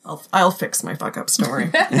I'll fix my fuck up story.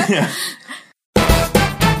 Yeah.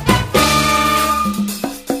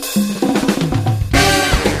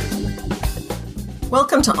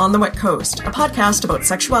 Welcome to On the Wet Coast, a podcast about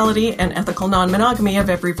sexuality and ethical non-monogamy of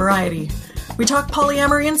every variety. We talk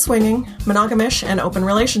polyamory and swinging, monogamish and open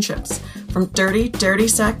relationships, from dirty, dirty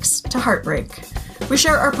sex to heartbreak. We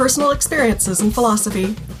share our personal experiences and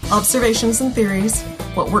philosophy, observations and theories,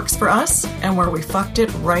 what works for us, and where we fucked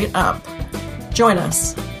it right up. Join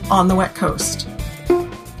us on the Wet Coast.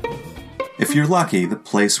 If you're lucky, the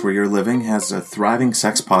place where you're living has a thriving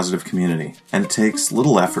sex-positive community, and it takes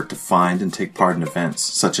little effort to find and take part in events,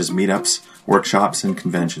 such as meetups, workshops, and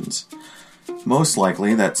conventions. Most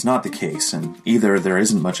likely, that's not the case, and either there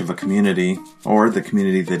isn't much of a community, or the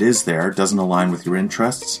community that is there doesn't align with your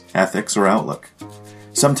interests, ethics, or outlook.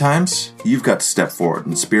 Sometimes, you've got to step forward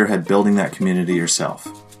and spearhead building that community yourself.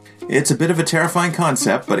 It's a bit of a terrifying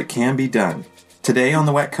concept, but it can be done. Today on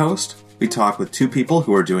the Wet Coast, we talk with two people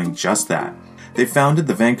who are doing just that. They founded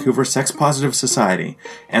the Vancouver Sex Positive Society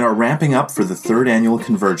and are ramping up for the 3rd annual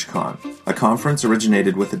ConvergeCon, a conference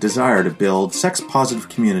originated with a desire to build sex-positive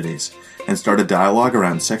communities and start a dialogue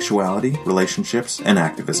around sexuality, relationships, and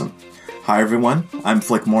activism. Hi everyone, I'm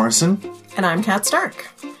Flick Morrison. And I'm Kat Stark.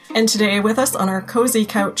 And today with us on our cozy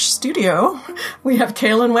couch studio, we have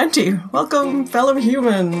Kale and Wendy. Welcome, fellow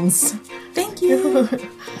humans. Thank you.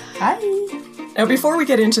 Hi. Now, before we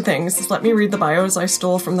get into things, let me read the bios I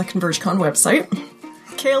stole from the ConvergeCon website.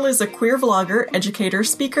 Kale is a queer vlogger, educator,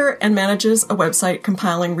 speaker, and manages a website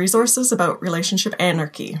compiling resources about relationship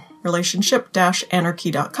anarchy,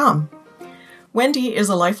 relationship-anarchy.com. Wendy is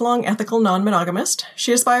a lifelong ethical non-monogamist.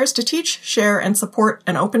 She aspires to teach, share, and support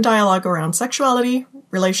an open dialogue around sexuality,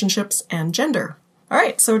 relationships, and gender. All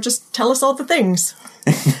right, so just tell us all the things.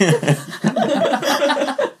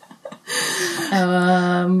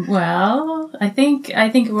 Well, I think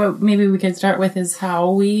what maybe we could start with is how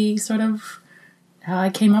we sort of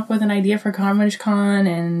came up with an idea for ConvergeCon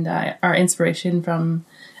and our inspiration from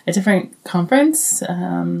a different conference.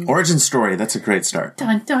 Origin story, that's a great start.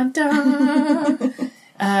 Dun, dun, dun.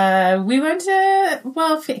 We went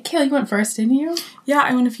to, Kale, you went first, didn't you? Yeah,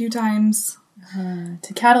 I went a few times.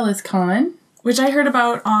 To Catalyst Con. Which I heard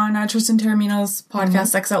about on Tristan Taormino's podcast,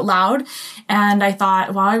 Sex Out Loud. And I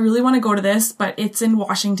thought, wow, I really want to go to this, but it's in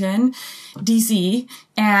Washington, D.C.,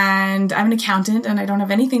 and I'm an accountant, and I don't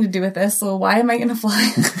have anything to do with this, so why am I going to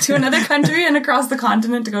fly to another country and across the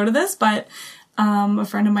continent to go to this? But a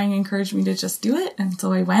friend of mine encouraged me to just do it, and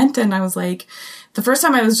so I went, and I was like, the first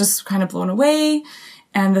time I was just kind of blown away,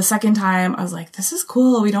 and the second time I was like, this is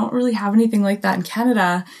cool, we don't really have anything like that in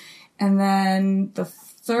Canada. And then the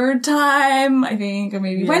third time, I think, or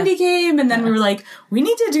maybe Wendy came, and then we were like, we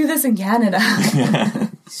need to do this in Canada.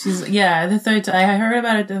 The third time, I heard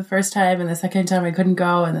about it the first time, and the second time I couldn't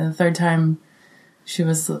go, and then the third time we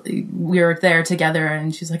were there together,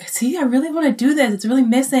 and she's like, see, I really want to do this, it's really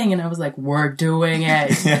missing, and I was like, we're doing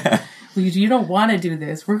it. Yeah. You don't want to do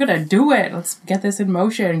this, we're gonna do it, let's get this in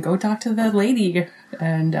motion, and go talk to the lady.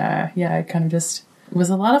 And it kind of just, it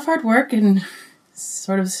was a lot of hard work, and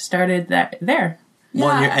sort of started there. Well,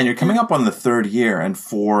 and you're coming up on the 3rd year, and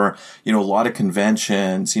for, a lot of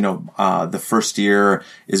conventions, the first year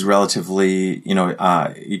is relatively,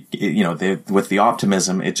 with the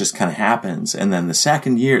optimism, it just kind of happens. And then the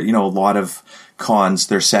second year, a lot of cons,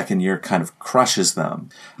 their second year kind of crushes them.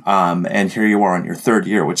 And here you are on your 3rd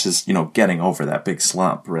year, which is, getting over that big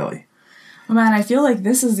slump, really. Oh man, I feel like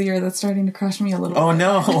this is the year that's starting to crush me a little bit. Oh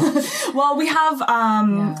no. Well, we have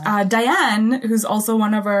Diane, who's also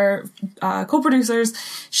one of our co-producers.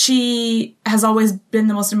 She has always been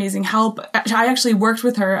the most amazing help. I actually worked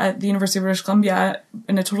with her at the University of British Columbia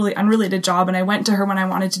in a totally unrelated job, and I went to her when I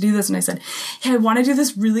wanted to do this, and I said, hey, I want to do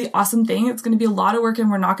this really awesome thing. It's going to be a lot of work,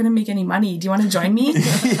 and we're not going to make any money. Do you want to join me?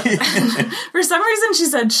 For some reason, she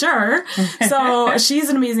said, sure. So she's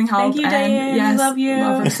an amazing help. Thank you, Diane. Yes, I love you.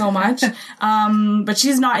 Love her so much. But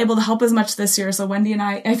she's not able to help as much this year. So Wendy and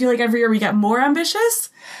I feel like every year we get more ambitious,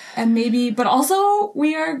 and but also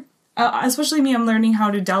we are, especially me, I'm learning how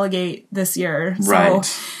to delegate this year. Right.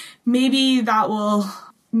 So maybe that will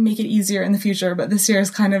make it easier in the future. But this year is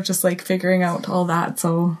kind of just like figuring out all that.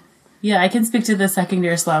 So Yeah, I can speak to the second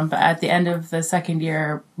year slump. At the end of the second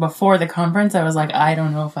year, before the conference, I was like, I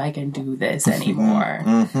don't know if I can do this anymore.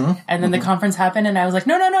 And then the conference happened, and I was like,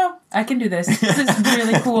 no, I can do this. This is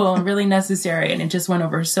really cool and really necessary. And it just went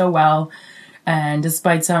over so well. And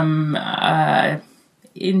despite some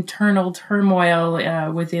internal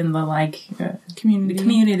turmoil within the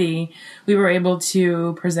community, we were able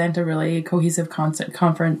to present a really cohesive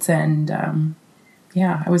conference, and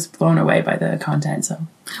I was blown away by the content. So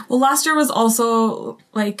Well, last year was also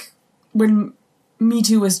like when Me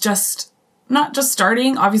Too was not just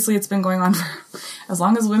starting. Obviously, it's been going on for as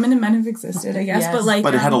long as women and men have existed, I guess. Yes.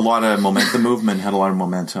 But it had a lot of momentum. The movement had a lot of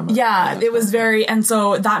momentum. Yeah, it was very, and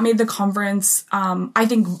so that made the conference, I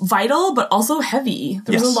think, vital, but also heavy.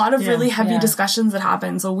 There was a lot of really heavy discussions that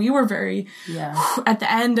happened. So we were very at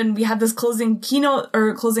the end, and we had this closing keynote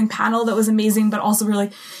or closing panel that was amazing, but also we were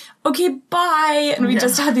like, okay, bye. And we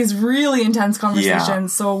just had these really intense conversations. Yeah.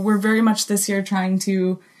 So we're very much this year trying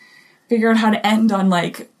to figure out how to end on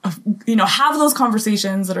have those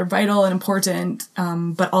conversations that are vital and important,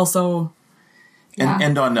 but also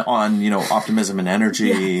and on optimism and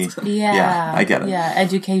energy. Yeah, I get it. Yeah,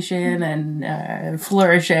 education and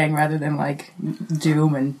flourishing rather than like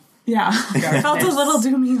doom and it felt a little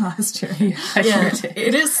doomy last year.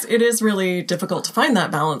 It is really difficult to find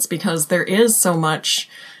that balance because there is so much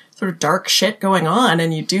sort of dark shit going on,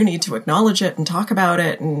 and you do need to acknowledge it and talk about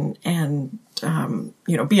it and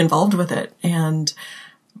be involved with it.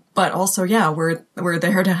 But also, we're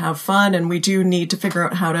there to have fun, and we do need to figure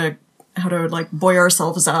out how to like buoy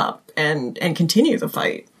ourselves up and continue the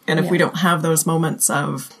fight. And if we don't have those moments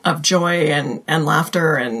of joy and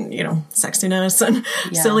laughter and, sexiness and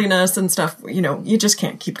silliness and stuff, you just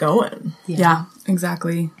can't keep going. Yeah,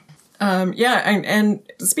 exactly. And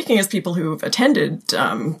speaking as people who've attended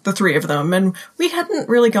the three of them, and we hadn't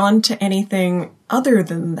really gone to anything other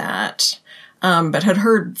than that, but had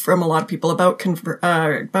heard from a lot of people about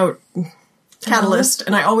Catalyst,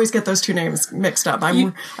 and I always get those two names mixed up.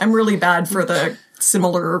 I'm really bad for the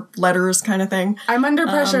similar letters kind of thing. I'm under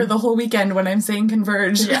pressure the whole weekend when I'm saying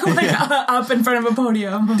Converge, up in front of a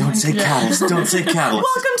podium. Don't say Catalyst. Don't say Catalyst.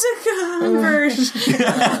 Welcome to Converge.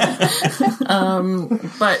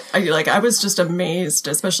 But I was just amazed,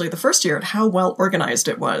 especially the first year, at how well organized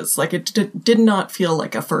it was. Like it did not feel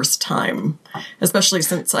like a first time, especially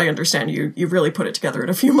since I understand you really put it together in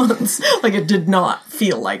a few months. Like it did not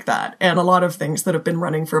feel like that. And a lot of things that have been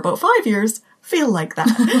running for about 5 years feel like that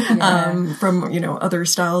from other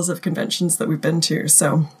styles of conventions that we've been to.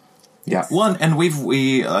 So well, and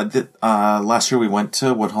last year we went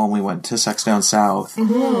to Woodhull, we went to Sex Down South,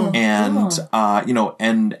 and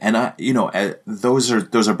those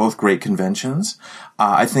are both great conventions.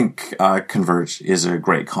 I think Converge is a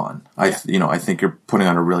great con. I think you're putting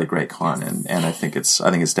on a really great con, and I think it's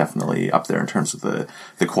definitely up there in terms of the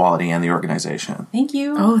quality and the organization. Thank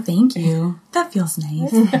you. Oh, thank you. That feels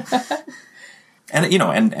nice.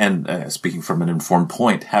 And speaking from an informed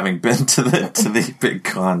point, having been to the big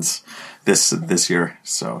cons this year,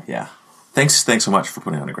 so thanks so much for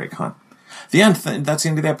putting on a great con. The end. That's the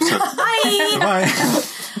end of the episode. Bye. Bye.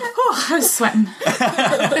 Oh, I was sweating.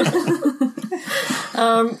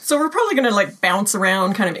 So we're probably going to bounce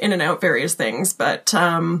around, kind of in and out various things. But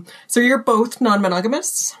so you're both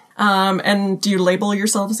non-monogamous, and do you label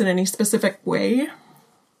yourselves in any specific way?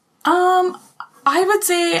 I would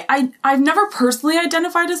say I've never personally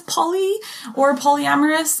identified as poly or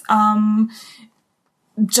polyamorous,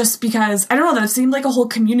 just because, I don't know, that it seemed like a whole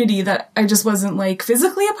community that I just wasn't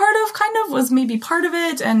physically a part of, kind of, was maybe part of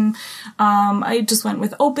it, and I just went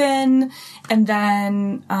with open, and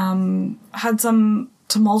then had some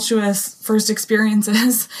tumultuous first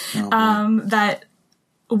experiences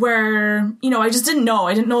where, I just didn't know.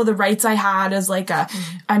 I didn't know the rights I had as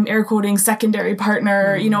I'm air quoting secondary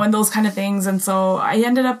partner, and those kind of things. And so I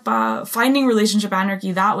ended up finding relationship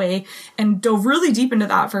anarchy that way and dove really deep into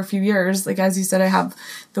that for a few years. As you said, I have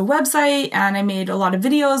the website and I made a lot of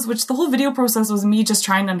videos, which the whole video process was me just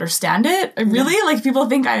trying to understand it. I really, people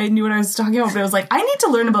think I knew what I was talking about, but it was I need to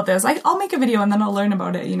learn about this. I'll make a video and then I'll learn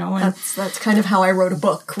about it, and that's kind of how I wrote a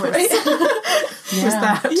book. Was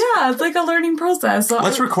that? Yeah, it's like a learning process. So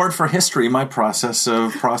let's record for history my process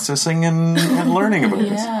of processing and learning about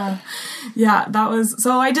this. Yeah, that was,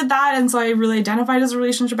 so I did that, and so I really identified as a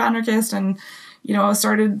relationship anarchist, and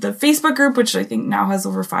started the Facebook group, which I think now has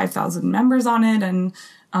over 5,000 members on it, and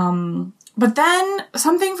but then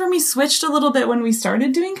something for me switched a little bit when we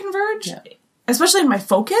started doing Converge. Especially in my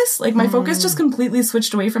focus, my focus just completely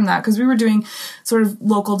switched away from that, because we were doing sort of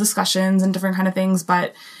local discussions and different kind of things,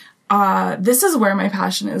 but this is where my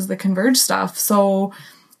passion is, the Converge stuff. So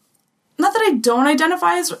not that I don't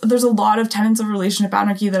identify as, there's a lot of tenets of relationship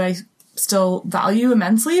anarchy that I still value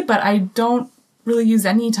immensely, but I don't really use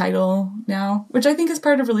any title now, which I think is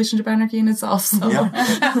part of relationship anarchy in itself. So.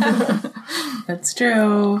 Yeah. That's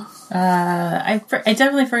true. I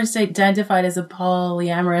definitely first identified as a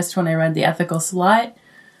polyamorous when I read The Ethical Slut,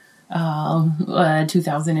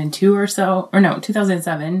 2002 or so, or no,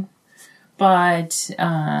 2007. But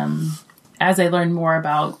as I learned more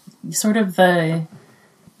about sort of the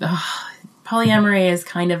polyamory is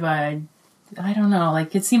kind of I don't know,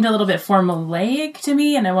 like it seemed a little bit formulaic to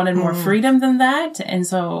me, and I wanted more freedom than that. And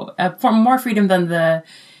so more freedom than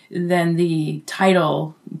the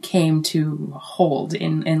title came to hold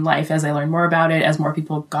in life as I learned more about it, as more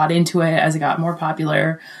people got into it, as it got more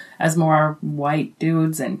popular, as more white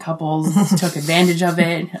dudes and couples took advantage of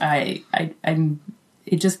it.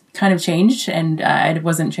 It just kind of changed, and I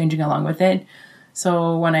wasn't changing along with it.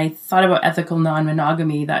 So when I thought about ethical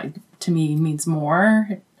non-monogamy, that to me means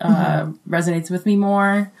more, resonates with me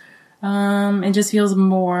more. It just feels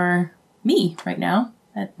more me right now.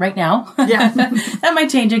 Yeah. That might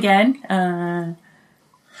change again.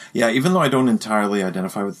 Yeah, even though I don't entirely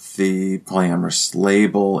identify with the polyamorous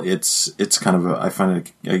label, it's kind of I find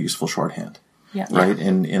it a useful shorthand. Yeah. Right?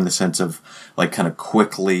 In the sense of like kind of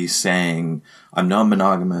quickly saying I'm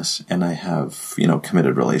non-monogamous and I have,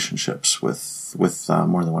 committed relationships with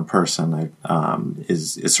more than one person.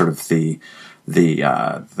 Is sort of the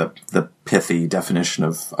pithy definition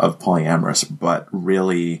of polyamorous, but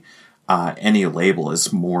really any label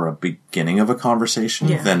is more a beginning of a conversation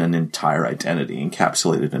than an entire identity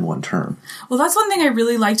encapsulated in one term. Well, that's one thing I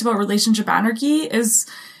really liked about Relationship Anarchy is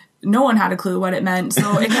no one had a clue what it meant.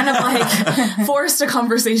 So it kind of like forced a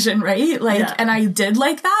conversation, right? And I did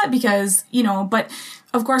like that because, but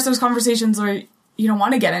of course there's conversations where you don't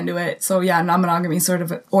want to get into it. So yeah, non-monogamy sort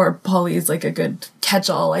of, or poly is like a good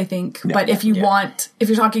catch-all, I think. Yeah, but if you're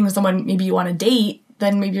talking to someone, maybe you want to date,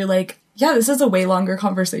 then maybe you're like, yeah, this is a way longer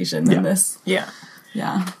conversation than this. Yeah.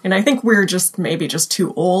 Yeah. And I think we're maybe just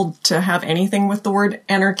too old to have anything with the word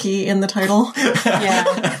anarchy in the title.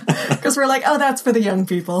 Yeah. Because we're like, oh, that's for the young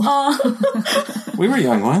people. We were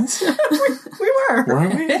young once. we were.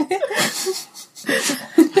 Weren't we?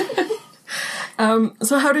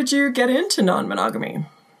 So how did you get into non-monogamy?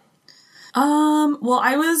 Well,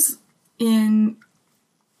 I was in,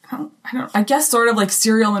 I guess sort of like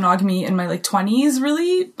serial monogamy in my like 20s,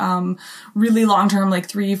 really. Really long-term, like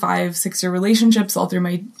 3, 5, 6 year relationships all through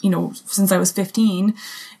my, since I was 15.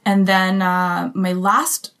 And then, my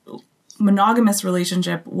last monogamous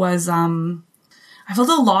relationship was, I felt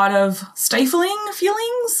a lot of stifling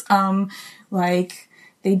feelings. Like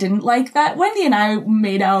they didn't like that Wendy and I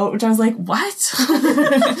made out, which I was like, what?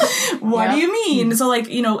 What do you mean? So like,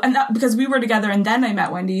 and that, because we were together and then I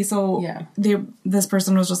met Wendy. So this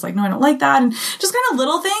person was just like, no, I don't like that. And just kind of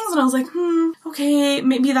little things. And I was like, okay,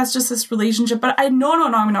 maybe that's just this relationship. But I'd known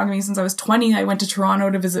about non-monogamy since I was 20. I went to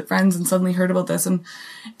Toronto to visit friends and suddenly heard about this. And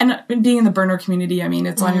being in the burner community, I mean,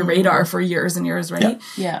 it's on your radar for years and years, right?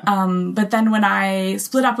 Yeah. But then when I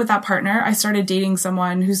split up with that partner, I started dating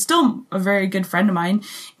someone who's still a very good friend of mine.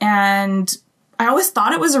 And I always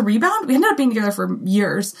thought it was a rebound. We ended up being together for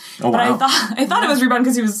years. Oh, wow. But I thought it was a rebound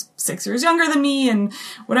because he was 6 years younger than me and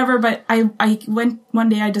whatever. But I went one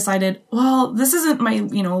day, I decided, well, this isn't my,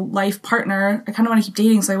 life partner. I kind of want to keep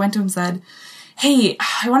dating. So I went to him and said, hey,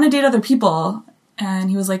 I want to date other people. And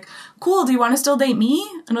he was like, cool, do you want to still date me?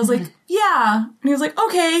 And I was like, yeah. And he was like,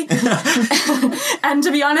 okay. And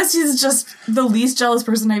to be honest, he's just the least jealous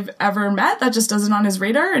person I've ever met. That just doesn't on his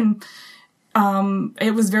radar. And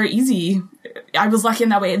it was very easy. I was lucky in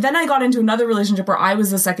that way. Then I got into another relationship where I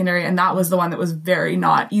was the secondary, and that was the one that was very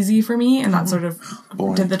not easy for me. And that sort of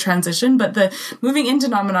did the transition. But the moving into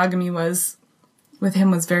non-monogamy with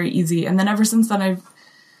him was very easy. And then ever since then,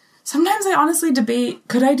 sometimes I honestly debate,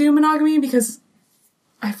 could I do monogamy? Because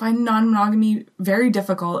I find non-monogamy very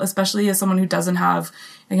difficult, especially as someone who doesn't have,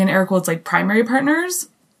 again, air quotes, like primary partners.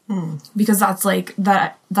 Because that's like,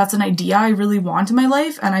 that's an idea I really want in my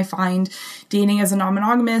life. And I find dating as a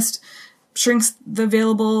non-monogamist shrinks the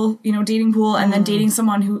available, dating pool. And then dating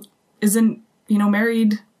someone who isn't,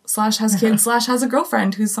 married / has kids / has a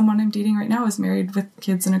girlfriend, who's someone I'm dating right now is married with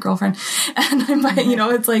kids and a girlfriend. And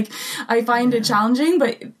it's like, I find it challenging,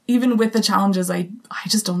 but even with the challenges, I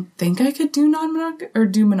just don't think I could do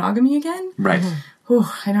do monogamy again. Right. Whew,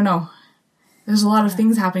 I don't know. There's a lot of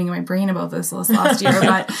things happening in my brain about this last year,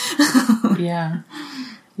 but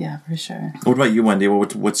yeah, for sure. What about you, Wendy?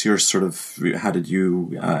 What's your sort of, how did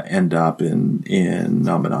you end up in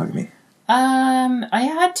non-monogamy? I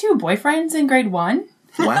had 2 boyfriends in grade 1.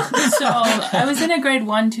 Wow. So I was in a grade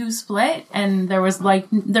 1-2 split, and there was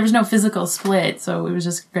no physical split. So it was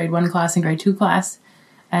just grade 1 class and grade 2 class.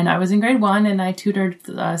 And I was in grade 1 and I tutored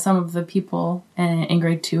some of the people in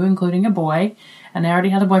grade 2, including a boy. And I already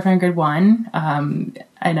had a boyfriend in grade 1.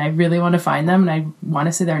 And I really want to find them, and I want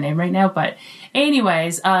to say their name right now. But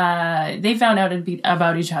anyways, they found out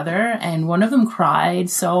about each other, and one of them cried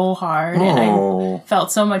so hard. And I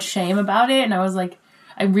felt so much shame about it. And I was like,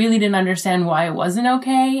 I really didn't understand why it wasn't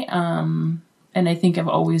okay. And I think I've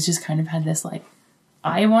always just kind of had this like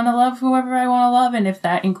I want to love whoever I want to love, and if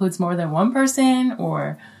that includes more than one person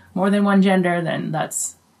or more than one gender, then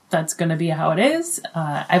that's going to be how it is.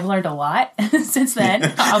 I've learned a lot since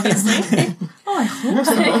then, obviously. I hope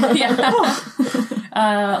so. Yeah.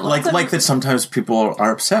 Like that sometimes people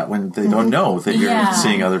are upset when they don't know that you're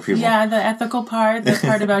seeing other people. Yeah, the ethical part, the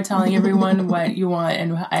part about telling everyone what you want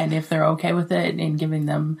and if they're okay with it, and giving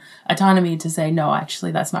them autonomy to say, no,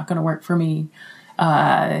 actually, that's not going to work for me.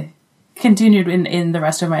 Continued in the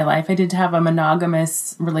rest of my life. I did have a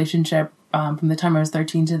monogamous relationship from the time I was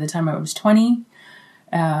 13 to the time I was 20.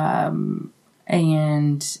 And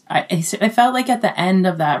I felt like at the end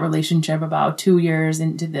of that relationship, about 2 years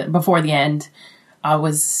before the end, I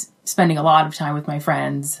was spending a lot of time with my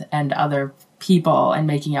friends and other people and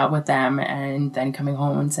making out with them, and then coming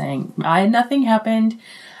home and saying, nothing happened.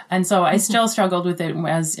 And so I still struggled with it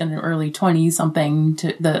as in the early 20s, something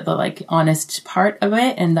to the like honest part of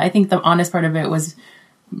it. And I think the honest part of it was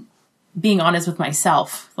being honest with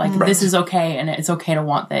myself. Like, this is okay, and it's okay to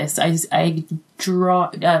want this. I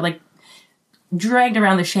dragged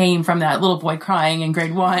around the shame from that little boy crying in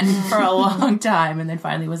grade 1 for a long time. And then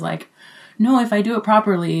finally was like, no, if I do it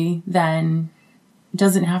properly, then it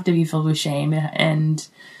doesn't have to be filled with shame, and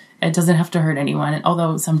it doesn't have to hurt anyone.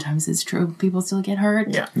 Although sometimes it's true, people still get hurt.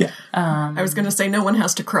 Yeah. I was going to say no one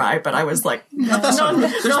has to cry, but I was like,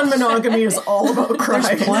 non-monogamy is all about crying.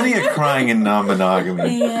 There's plenty of crying in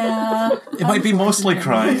non-monogamy. Yeah. It might be mostly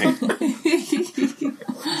crying.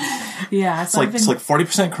 Yeah. It's like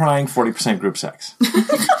 40% crying, 40% group sex.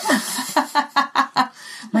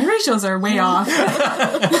 My ratios are way off.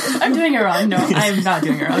 I'm doing it wrong. No, I'm not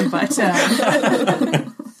doing it wrong, but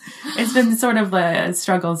it's been sort of a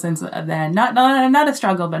struggle since then. Not a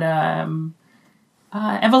struggle, but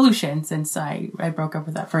evolution since I broke up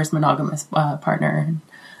with that first monogamous partner.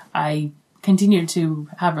 I continued to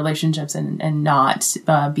have relationships and not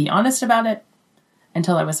be honest about it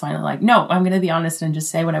until I was finally like, no, I'm going to be honest and just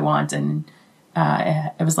say what I want. And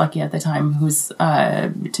I was lucky at the time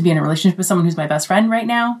to be in a relationship with someone who's my best friend right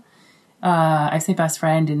now. I say best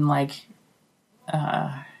friend in like,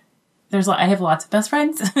 I have lots of best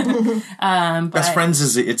friends. Best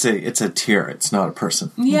friends it's a tier. It's not a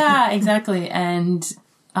person. Yeah, exactly. And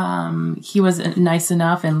he was nice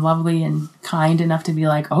enough and lovely and kind enough to be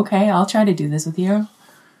like, okay, I'll try to do this with you.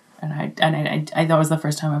 And I that was the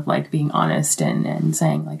first time of like being honest and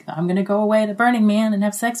saying like, I'm going to go away to Burning Man and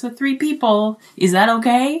have sex with 3 people. Is that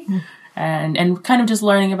okay? And kind of just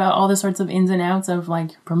learning about all the sorts of ins and outs of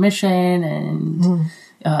like permission and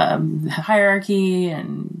hierarchy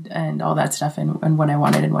and all that stuff and what I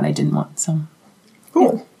wanted and what I didn't want. So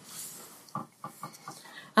cool.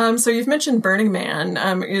 So you've mentioned Burning Man.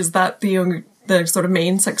 Is that the sort of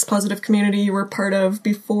main sex positive community you were part of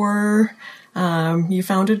before you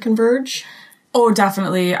founded Converge? Oh,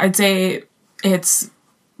 definitely. I'd say it's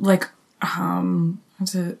like,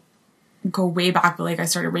 to go way back, but like I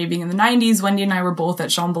started raving in the 90s. Wendy and I were both at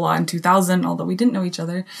Shambhala in 2000, although we didn't know each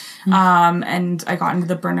other. And I got into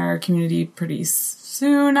the burner community pretty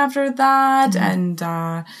soon after that.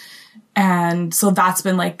 And so that's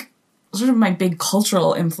been like sort of my big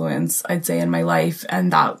cultural influence, I'd say, in my life.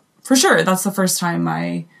 And that, for sure, that's the first time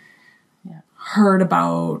I heard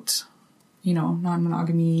about,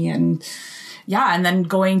 non-monogamy and then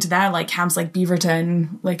going to that, like camps like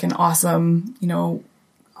Beaverton, like an awesome,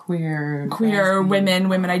 queer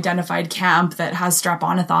women identified camp that has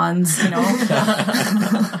strap-on-a-thons, There's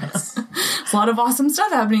a lot of awesome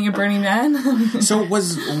stuff happening at Burning Man. So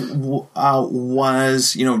was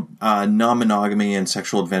non-monogamy and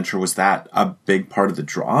sexual adventure, was that a big part of the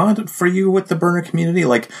draw for you with the burner community?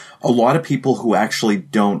 Like a lot of people who actually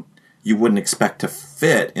you wouldn't expect to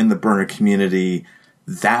fit in the burner community,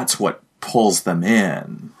 that's what pulls them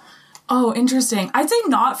in. Oh, interesting. I'd say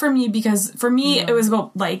not for me, because for me it was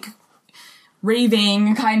about like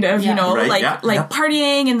raving kind of,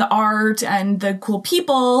 partying and the art and the cool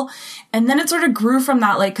people. And then it sort of grew from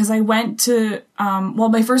that, like, cause I went to,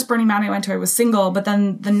 my first Burning Man I went to, I was single, but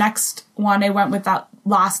then the next one I went with that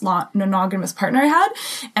last monogamous partner I had.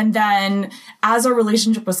 And then as our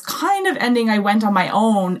relationship was kind of ending, I went on my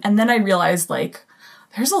own. And then I realized like,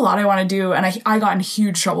 there's a lot I want to do. And I got in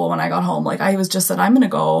huge trouble when I got home. Like I was just said, I'm going to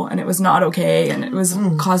go, and it was not okay. And it was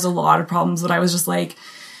caused a lot of problems, but I was just like,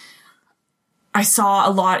 I saw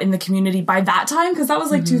a lot in the community by that time. Cause that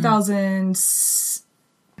was like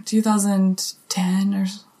 2010 or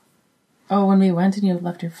so. Oh, when we went and you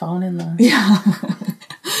left your phone in the... Yeah.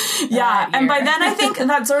 Yeah, and by then I think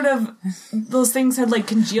that sort of those things had like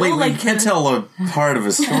congealed. Wait, like you can't tell a part of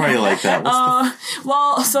a story like that.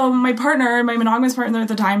 Well, so my partner, my monogamous partner at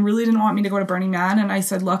the time, really didn't want me to go to Burning Man, and I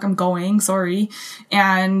said, "Look, I'm going. Sorry."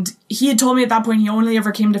 And he had told me at that point he only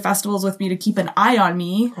ever came to festivals with me to keep an eye on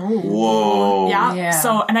me. Whoa. Yeah.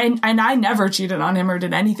 So and I never cheated on him or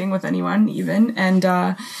did anything with anyone even,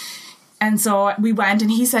 and so we went,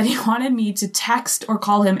 and he said he wanted me to text or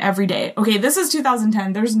call him every day. Okay, this is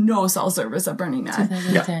 2010. There's no cell service at Burning Man.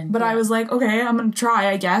 2010. But I was like, okay, I'm going to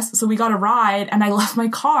try, I guess. So we got a ride, and I left my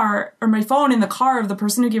phone in the car of the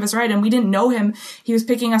person who gave us a ride, and we didn't know him. He was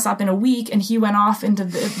picking us up in a week, and he went off into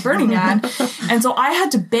the Burning Man. And so I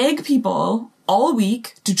had to beg people all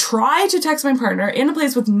week to try to text my partner in a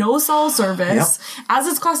place with no cell service as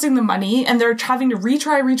it's costing them money, and they're having to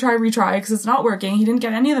retry because it's not working. He didn't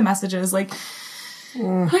get any of the messages. Like,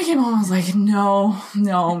 when I came home, I was like, no.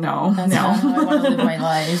 That's not how I want to live my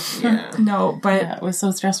life. No, but it was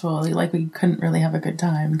so stressful. Like, we couldn't really have a good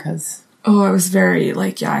time because... Oh, it was very,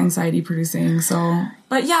 anxiety producing. So,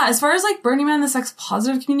 but yeah, as far as, Burning Man, the sex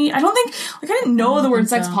positive community, I don't think, I didn't know the word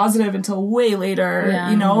sex positive until way later,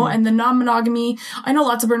 and the non-monogamy, I know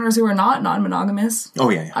lots of burners who are not non-monogamous.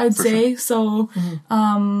 Oh, yeah. I'd say. Sure. So,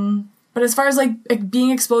 but as far as,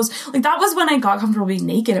 being exposed, that was when I got comfortable being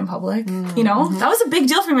naked in public, you know? That was a big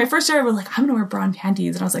deal for me. My first year, I was like, I'm gonna wear bra and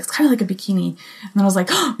panties. And I was like, it's kind of like a bikini. And then I was like,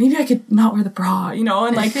 oh, maybe I could not wear the bra, you know?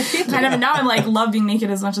 And, now I'm, love being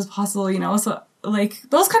naked as much as possible, you know? So,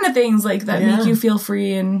 those kind of things, that make you feel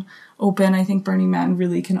free and open, I think Burning Man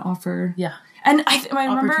really can offer. Yeah. And I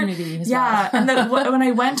remember, and when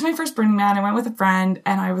I went to my first Burning Man, I went with a friend,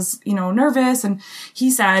 and I was, nervous, and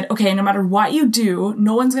he said, okay, no matter what you do,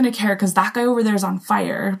 no one's going to care because that guy over there is on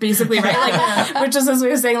fire, basically, right? Which is his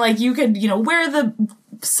way of saying, you could, wear the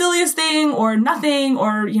silliest thing or nothing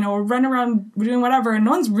or, run around doing whatever, and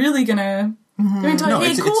no one's really going to tell you,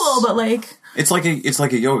 hey, cool, but It's like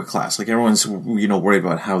a yoga class. Everyone's, worried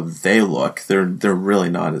about how they look. They're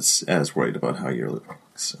really not as worried about how you're looking,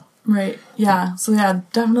 so. Right. Yeah. So yeah,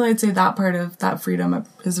 definitely I'd say that part of that freedom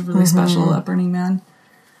is really special at Burning Man.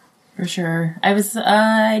 For sure. I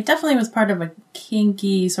definitely was part of a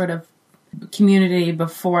kinky sort of community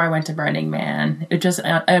before I went to Burning Man. It just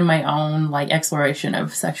in my own exploration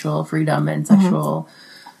of sexual freedom and sexual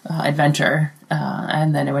adventure.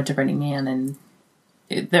 And then I went to Burning Man, and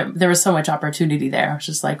there was so much opportunity there. I was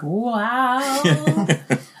just like, wow.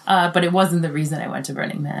 But it wasn't the reason I went to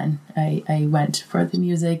Burning Man. I went for the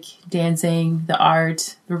music, dancing, the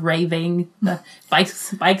art, the raving, the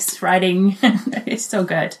bikes riding. It's so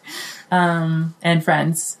good. And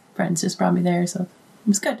friends just brought me there, so it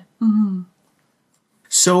was good. Mm-hmm.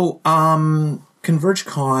 So,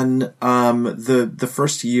 ConvergeCon, the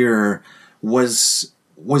first year was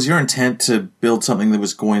your intent to build something that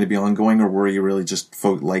was going to be ongoing, or were you really just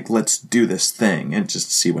let's do this thing and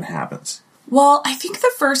just see what happens? Well, I think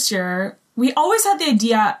the first year, we always had the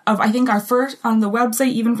idea of, I think our first, on the website,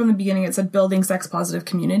 even from the beginning, it said building sex positive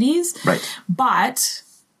communities. Right. But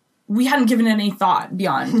we hadn't given it any thought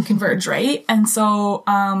beyond Converge, right? And so,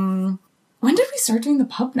 when did we start doing the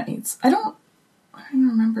pub nights? I don't even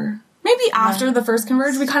remember. Maybe after the first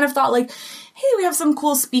Converge, we kind of thought hey, we have some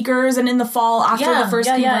cool speakers, and in the fall after the first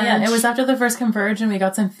Converge. Yeah. It was after the first Converge, and we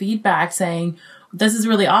got some feedback saying, this is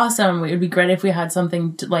really awesome. It would be great if we had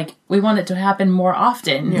something to, we want it to happen more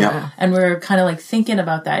often. Yeah. And we're kind of thinking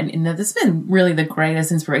about that. And this has been really the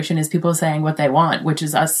greatest inspiration is people saying what they want, which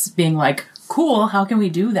is us being cool, how can we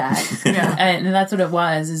do that? And that's what it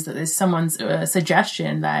was, is someone's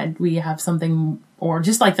suggestion that we have something, or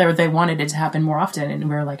just they wanted it to happen more often. And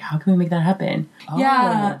we were like, how can we make that happen?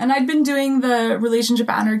 Yeah. And I'd been doing the relationship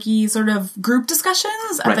anarchy sort of group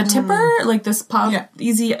discussions at the Tipper, this pub,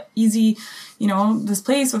 easy, this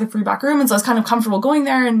place with a free back room. And so I was kind of comfortable going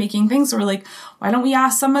there and making things. So we're like, why don't we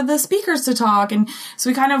ask some of the speakers to talk? And so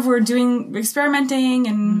we kind of were experimenting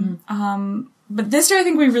and, but this year I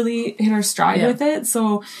think we really hit our stride with it.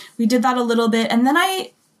 So we did that a little bit. And then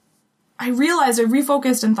I realized, I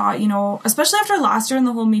refocused and thought, especially after last year and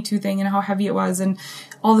the whole Me Too thing and how heavy it was and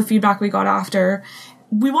all the feedback we got after,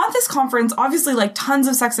 we want this conference, obviously tons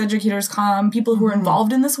of sex educators come, people who are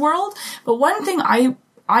involved in this world. But one thing I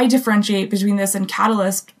differentiate between this and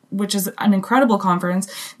Catalyst, which is an incredible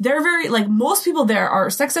conference. They're very, most people there are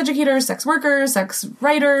sex educators, sex workers, sex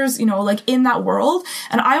writers, in that world.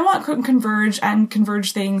 And I want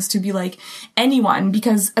Converge things to be anyone,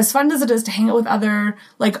 because as fun as it is to hang out with other,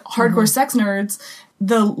 hardcore sex nerds,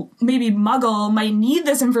 the maybe muggle might need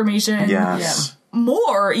this information. Yes.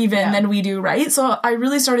 more even than we do, right? So I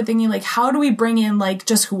really started thinking, like, how do we bring in, like,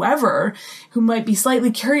 just whoever who might be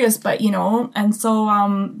slightly curious, but, you know, and so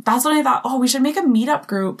that's when I thought, we should make a meetup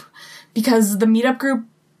group, because the meetup group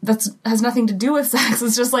has nothing to do with sex.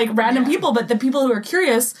 It's just like random people, but the people who are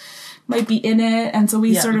curious might be in it. And so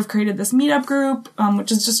we sort of created this meetup group,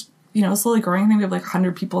 which is just, you know, slowly growing. I think we have like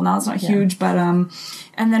 100 people now. It's not huge, but,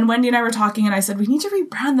 and then Wendy and I were talking and I said, we need to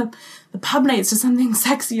rebrand the pub nights to something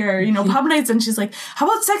sexier, you know, pub nights. And she's like, how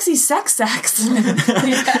about sexy sex? And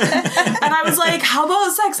I was like, how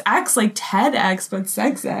about sex X, like TEDx, but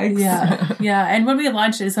sex X? Yeah. Yeah. And when we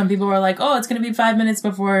launched it, some people were like, oh, it's going to be 5 minutes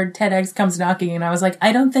before TEDx comes knocking. And I was like,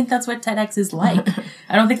 I don't think that's what TEDx is like.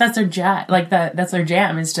 I don't think that's their jam. Like that's their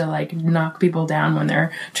jam, is to like knock people down when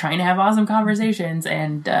they're trying to have awesome conversations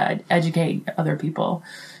and educate other people.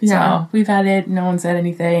 Yeah. So we've had it. No one said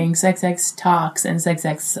anything. Sex X talks and Sex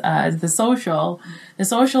X, the social. The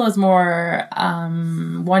social is more,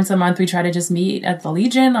 once a month we try to just meet at the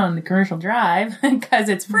Legion on the Commercial Drive because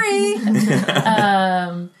it's free.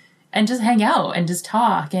 And just hang out and just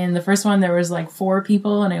talk. And the first one there was like 4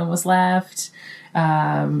 people and I almost left.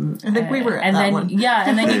 I think we were at that one. Yeah,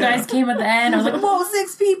 and then you guys came at the end. I was like, whoa,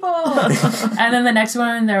 6 people. And then the next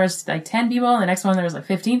one there was like 10 people. And the next one there was like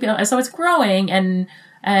 15 people. So it's growing and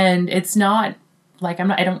it's not like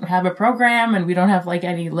I don't have a program and we don't have like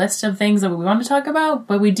any list of things that we want to talk about,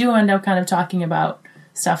 but we do end up kind of talking about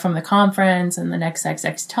stuff from the conference and the next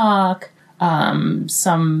XX talk,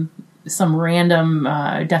 some random,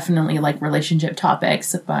 definitely like relationship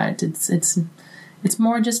topics, but it's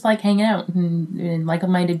more just like hanging out and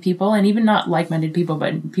like-minded people, and even not like-minded people,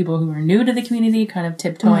 but people who are new to the community kind of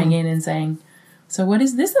tiptoeing in and saying, so what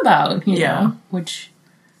is this about? You know, which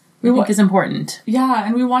I think is important. Yeah,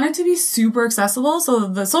 and we want it to be super accessible. So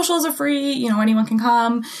the socials are free, you know, anyone can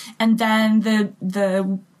come. And then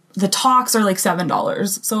the talks are like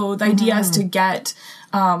 $7. So the idea is to get,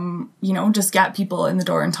 you know, just get people in the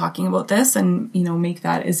door and talking about this and, you know, make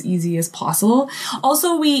that as easy as possible.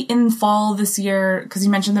 Also, in fall this year, because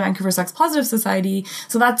you mentioned the Vancouver Sex Positive Society,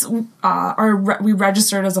 so that's, we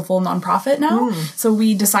registered as a full nonprofit now. So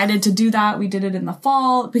we decided to do that. We did it in the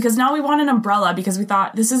fall because now we want an umbrella, because we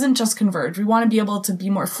thought this isn't just Converge. We want to be able to be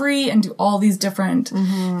more free and do all these different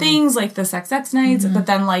things like the Sex X nights, but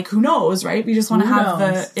then like, who knows, right? We just want to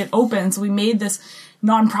have it open. So we made this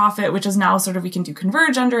nonprofit, which is now sort of, we can do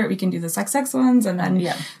Converge under it, we can do the Sex X ones, and then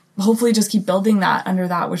hopefully just keep building that under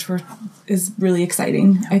that, which is really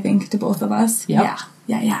exciting, I think, to both of us. Yeah,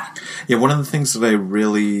 one of the things that I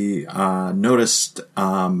really noticed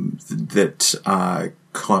that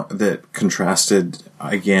contrasted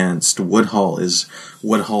against Woodhull is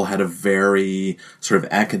Woodhull had a very sort of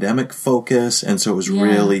academic focus, and so it was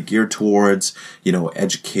really geared towards, you know,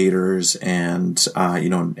 educators and you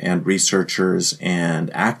know, and researchers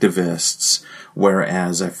and activists,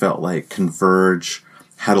 whereas I felt like Converge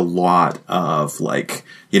had a lot of like,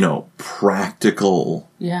 you know, practical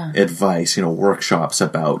advice, you know, workshops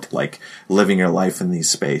about like living your life in these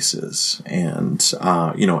spaces. And,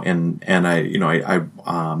 you know, and I, you know,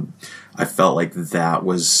 I felt like that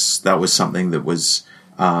was something that was,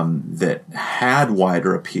 that had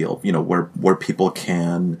wider appeal, you know, where people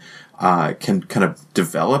can kind of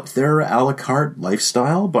develop their a la carte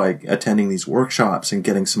lifestyle by attending these workshops and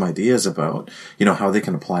getting some ideas about, you know, how they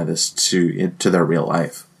can apply this to their real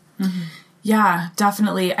life. Mm-hmm. Yeah,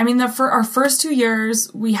 definitely. I mean, for our first 2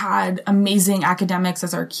 years, we had amazing academics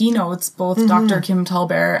as our keynotes, both Dr. Kim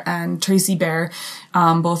Tallbear and Tracy Bear,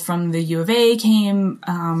 both from the U of A came,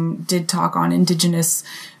 did talk on Indigenous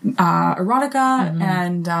erotica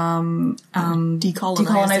and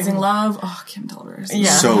decolonizing love. Oh, Kim Tallbear.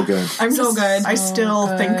 So good. So good. I still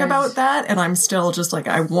think about that, and I'm still just like,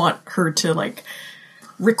 I want her to like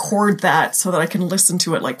record that so that I can listen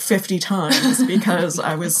to it like 50 times because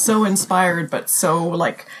I was so inspired, but so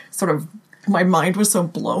like sort of my mind was so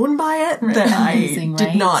blown by it that I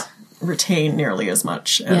did not retain nearly as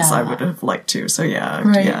much as I would have liked to. So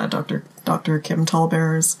Dr. Kim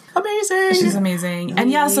Tallbear is amazing. She's amazing.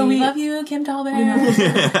 And so we love you, Kim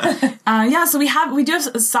Tallbear. So we do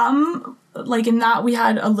have some, like in that we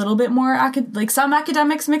had a little bit more some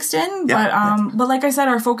academics mixed in, but like I said,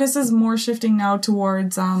 our focus is more shifting now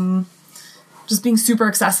towards just being super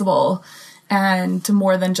accessible and to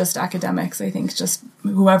more than just academics. I think just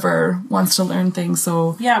whoever wants to learn things.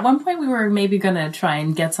 So at one point we were maybe going to try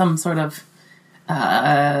and get some sort of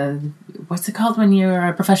what's it called when you're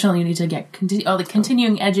a professional? You need to get the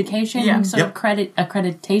continuing education sort of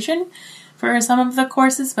accreditation for some of the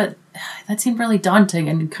courses, but that seemed really daunting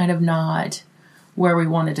and kind of not where we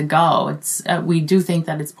wanted to go. It's we do think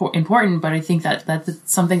that it's important, but I think that that's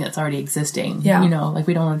something that's already existing. Yeah. You know, like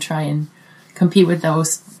we don't want to try and compete with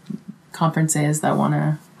those conferences that want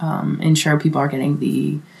to ensure people are getting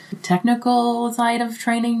the technical side of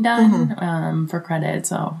training done for credit.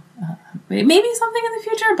 So maybe something in the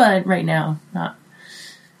future, but right now, not.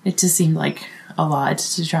 It just seemed like a lot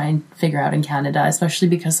to try and figure out in Canada, especially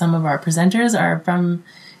because some of our presenters are from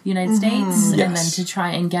the United States, and then to try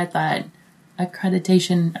and get that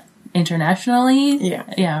accreditation internationally.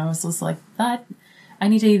 Yeah, I was just like, that. I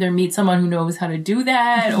need to either meet someone who knows how to do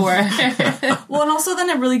that, or well, and also then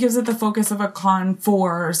it really gives it the focus of a con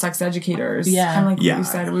for sex educators. Yeah, and like you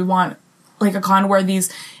said, we want like a con where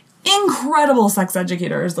these incredible sex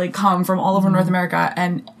educators like come from all over North America,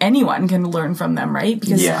 and anyone can learn from them, right?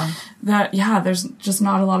 Because there's just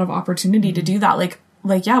not a lot of opportunity to do that. Like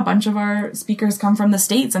a bunch of our speakers come from the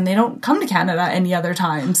States, and they don't come to Canada any other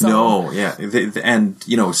time. So. No, and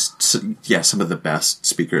you know, some of the best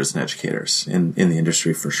speakers and educators in the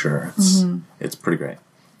industry for sure. It's pretty great.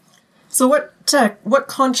 So what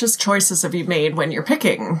conscious choices have you made when you're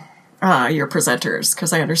picking your presenters?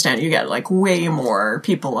 Because I understand you get like way more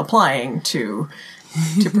people applying to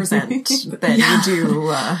present than you do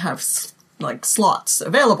have like slots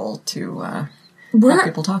available to have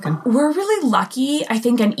people talking. We're really lucky, I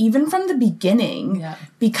think, and even from the beginning,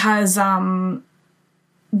 because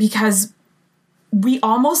we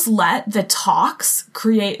almost let the talks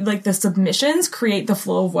create, like the submissions create the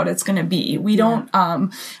flow of what it's going to be. We don't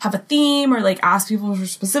have a theme or like ask people for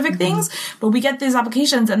specific things, but we get these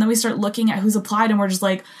applications and then we start looking at who's applied, and we're just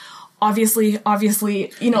like, obviously,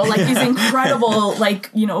 you know, like these incredible, like,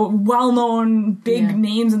 you know, well-known big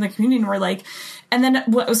names in the community. And we're like, and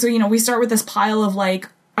then, so, you know, we start with this pile of like,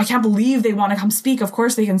 I can't believe they want to come speak. Of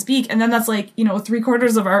course they can speak. And then that's like, you know,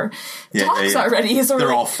 3/4 of our talks already. So they're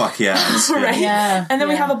like, all fuck yes. right? Yeah. And then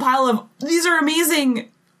we have a pile of, these are amazing.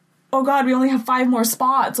 Oh God, we only have 5 more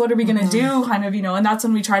spots. What are we going to do? Kind of, you know, and that's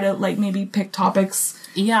when we try to like maybe pick topics.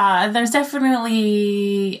 Yeah, there's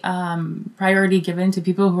definitely priority given to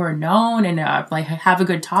people who are known and like have a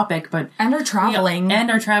good topic, but and are traveling.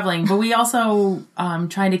 But we also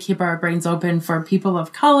try to keep our brains open for people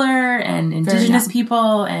of color and Indigenous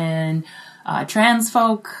people and trans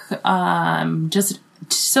folk, just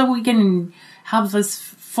so we can have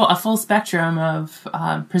this a full spectrum of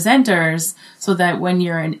presenters, so that when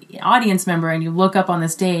you're an audience member and you look up on the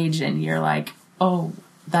stage and you're like, oh,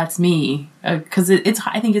 that's me. Because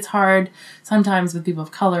I think it's hard sometimes with people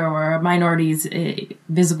of color or minorities,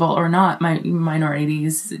 visible or not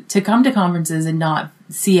minorities, to come to conferences and not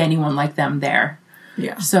see anyone like them there.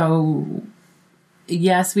 Yeah. So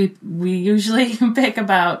yes, we usually pick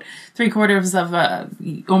about 3/4 of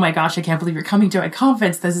oh my gosh, I can't believe you're coming to a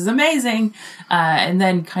conference. This is amazing. And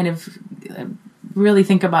then kind of really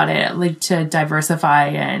think about it, like to diversify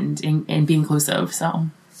and be inclusive. So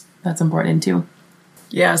that's important too.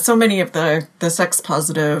 Yeah, so many of the sex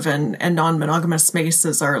positive and non-monogamous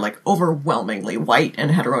spaces are like overwhelmingly white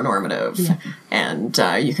and heteronormative. Yeah. And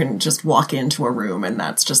you can just walk into a room and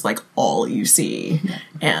that's just like all you see. Yeah.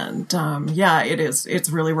 And it's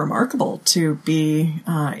really remarkable to be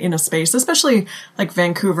in a space, especially like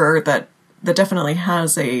Vancouver, that definitely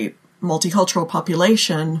has a multicultural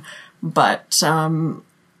population, but almost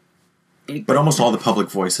all the public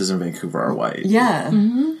voices in Vancouver are white. Yeah.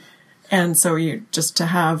 Mm-hmm. And so you just to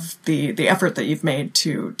have the effort that you've made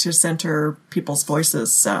to center people's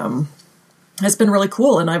voices has been really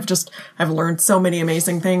cool. And I've learned so many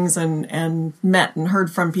amazing things and met and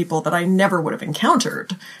heard from people that I never would have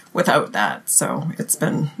encountered without that. So it's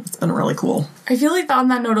been really cool. I feel like on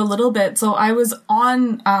that note a little bit. So I was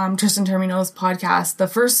on Tristan Termino's podcast the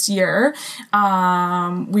first year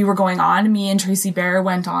we were going on. Me and Tracy Bear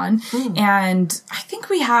went on, and I think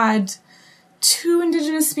we had 2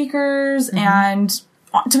 Indigenous speakers and,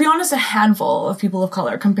 to be honest, a handful of people of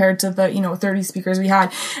color compared to the, 30 speakers we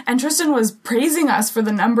had. And Tristan was praising us for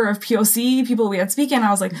the number of POC people we had speaking.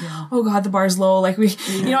 I was like, oh God, the bar's low. Like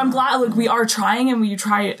I'm glad, like we are trying and we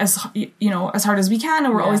try as hard as we can,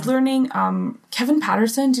 and we're always learning. Kevin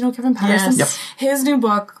Patterson, do you know Kevin Patterson? Yes. Yep. His new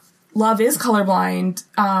book, Love is Colorblind,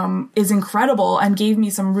 is incredible and gave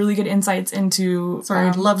me some really good insights into...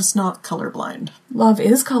 Sorry, Love's not colorblind. Love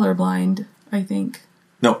is colorblind, I think.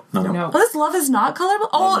 No. Oh, this Love is Not Colorblind?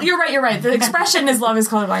 Oh, you're right. The expression is Love is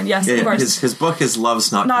Colorblind. Yes, of course. His book is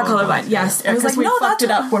Love's Not Colorblind. Yes. I was like, we fucked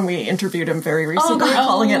it up when we interviewed him very recently,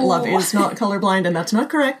 calling it Love is Not Colorblind, and that's not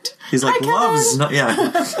correct. He's like, Love's not,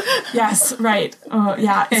 Yes, right.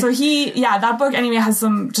 Yeah. So that book anyway has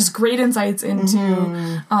some just great insights into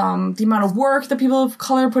the amount of work that people of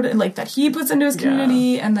color put in, like that he puts into his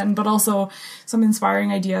community, and then, but also some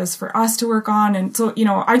inspiring ideas for us to work on. And so,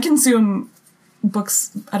 I consume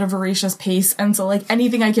books at a voracious pace, and so like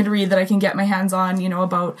anything I can read that I can get my hands on,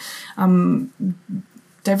 about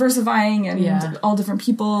diversifying and all different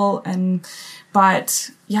people, but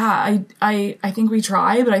I think we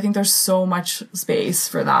try, but I think there's so much space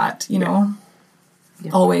for that,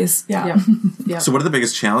 always. Yeah. So what are the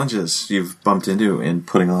biggest challenges you've bumped into in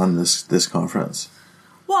putting on this conference?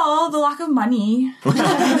 Well, the lack of money.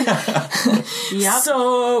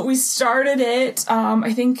 So we started it,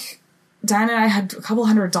 I think Diana and I had a couple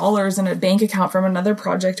 $100 in a bank account from another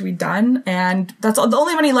project we'd done, and that's the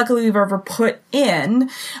only money luckily we've ever put in,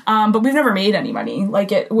 but we've never made any money.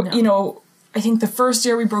 Like I think the first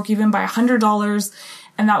year we broke even by $100,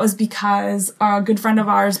 and that was because a good friend of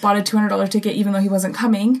ours bought a $200 ticket even though he wasn't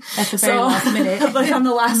coming. At the very last minute. Like on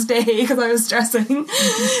the last day, because I was stressing.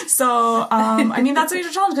 So, that's a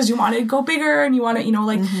major challenge, because you want to go bigger, and you want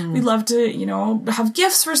to, we'd love to, have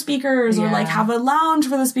gifts for speakers, or like have a lounge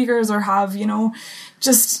for the speakers, or have,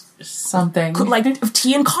 just something like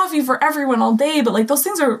tea and coffee for everyone all day. But like those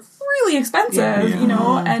things are really expensive,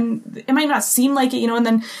 and it might not seem like it, and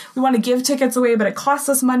then we want to give tickets away, but it costs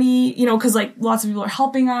us money, because like lots of people are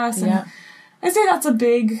helping us. And I'd say that's a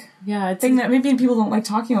big thing that maybe people don't like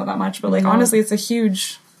talking about that much, but like honestly, it's a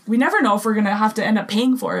huge, we never know if we're going to have to end up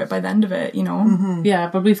paying for it by the end of it, Yeah,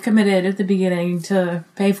 but we've committed at the beginning to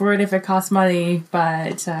pay for it if it costs money,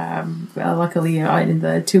 but luckily in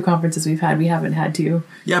the 2 conferences we've had, we haven't had to.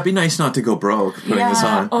 Yeah, it'd be nice not to go broke putting this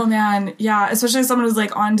on. Oh man, yeah, especially as someone who's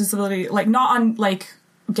like on disability, like not on like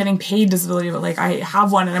getting paid disability, but like I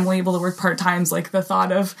have one and I'm only able to work part-time, so like the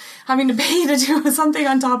thought of having to pay to do something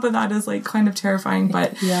on top of that is like kind of terrifying,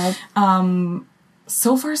 but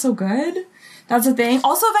so far so good. That's the thing.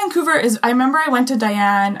 Also, Vancouver I remember I went to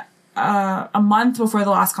Diane a month before the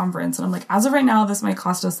last conference, and I'm like, as of right now, this might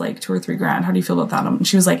cost us like $2 or $3 grand. How do you feel about that? And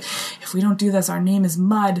she was like, if we don't do this, our name is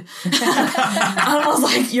mud. And I was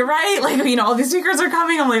like, you're right. Like, all these speakers are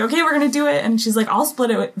coming. I'm like, okay, we're going to do it. And she's like, I'll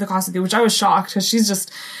split it the cost with you, which I was shocked, because she's just,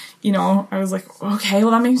 I was like, okay,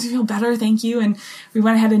 well, that makes me feel better. Thank you. And we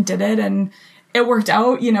went ahead and did it, and it worked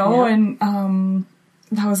out, and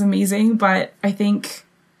that was amazing. But I think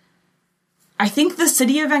the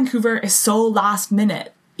city of Vancouver is so last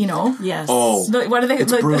minute, Yes. Oh, what are they?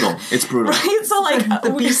 It's brutal. It's brutal. Right? So like the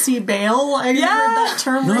BC bail. I heard that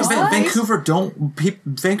term. No,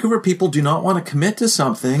 Vancouver people do not want to commit to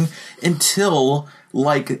something until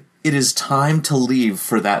like it is time to leave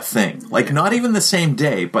for that thing. Like not even the same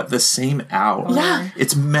day, but the same hour. Yeah.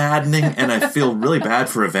 It's maddening, and I feel really bad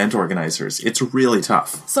for event organizers. It's really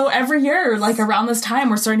tough. So every year, like around this time,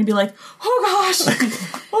 we're starting to be like, oh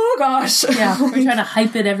gosh. Yeah, we're trying to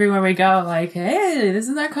hype it everywhere we go. Like, hey, this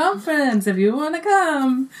is our conference if you want to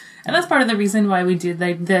come. And that's part of the reason why we do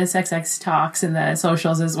like the XX talks and the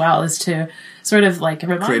socials as well, is to sort of like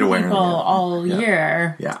remind people all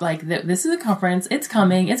year, like this is a conference, it's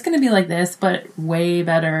coming, it's going to be like this, but way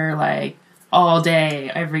better, like all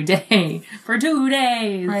day, every day for 2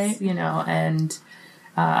 days, right? And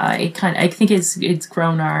I think it's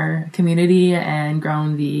grown our community and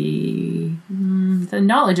grown the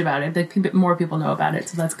knowledge about it. That more people know about it,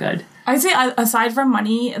 so that's good. I'd say aside from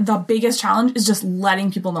money, the biggest challenge is just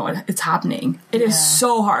letting people know it's happening. It is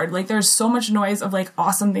so hard. Like there's so much noise of like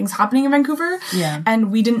awesome things happening in Vancouver,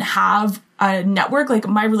 and we didn't have a network. Like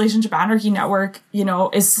my Relationship Anarchy network,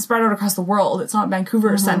 is spread out across the world. It's not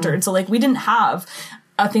Vancouver centered, so like we didn't have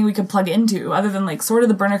a thing we could plug into other than like sort of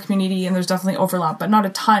the burner community, and there's definitely overlap, but not a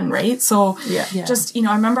ton, right? So just,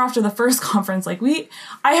 I remember after the first conference, like you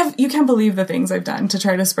can't believe the things I've done to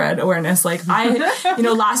try to spread awareness. Like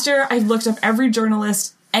last year I looked up every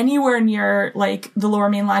journalist anywhere near like the Lower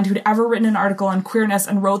Mainland who'd ever written an article on queerness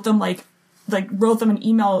and wrote them an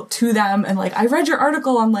email to them. And like, I read your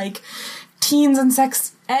article on like teens and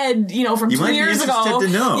sex ed, from 2 years ago. To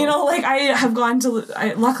know. Like I have gone to,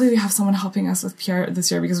 luckily we have someone helping us with PR this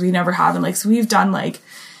year because we never have. And like, so we've done like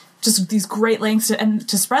just these great lengths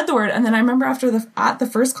to spread the word. And then I remember at the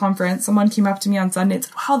first conference, someone came up to me on Sunday and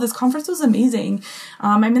said, wow, this conference was amazing.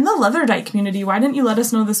 I'm in the Leatherdite community. Why didn't you let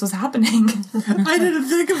us know this was happening? I didn't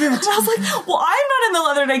think of it. And I was like, well, I'm not in the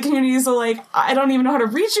Leatherdite community, so like, I don't even know how to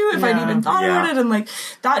reach you if I'd even thought about it. And like,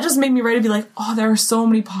 that just made me ready to be like, oh, there are so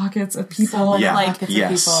many pockets of people.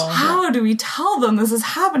 How do we tell them this is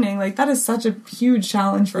happening? Like, that is such a huge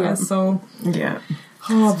challenge for us. So,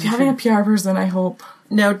 having a PR person, I hope.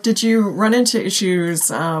 Now, did you run into issues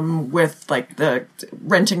with like the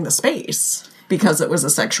renting the space because it was a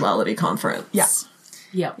sexuality conference?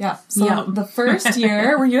 Yeah. So the first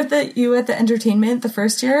year, were you at the entertainment the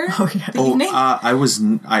first year? Oh yeah. The evening? I was.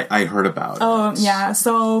 I heard about it. Oh yeah.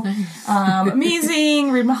 So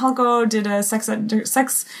amazing. Reid Mihalko did a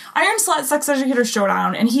Iron Slut sex educator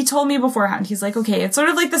showdown, and he told me beforehand. He's like, okay, it's sort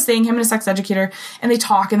of like this thing. Him and a sex educator, and they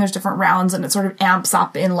talk, and there's different rounds, and it sort of amps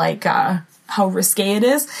up in like. How risque it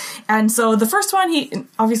is. And so the first one, he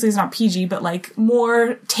obviously is not PG, but like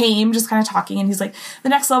more tame, just kind of talking. And he's like, the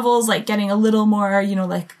next level is like getting a little more,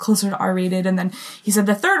 like closer to R-rated. And then he said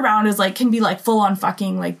the third round is like, can be like full on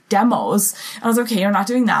fucking like demos. And I was like, okay, you're not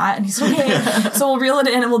doing that. And he said, okay, so we'll reel it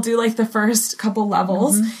in and we'll do like the first couple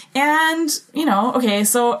levels. And, okay,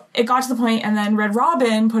 so it got to the point, and then Red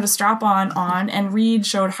Robin put a strap on, and Reid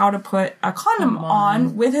showed how to put a condom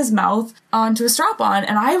on with his mouth onto a strap on.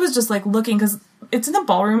 And I was just like looking, because it's in the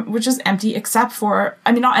ballroom, which is empty except for,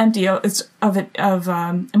 not empty, it's of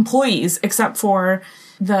employees, except for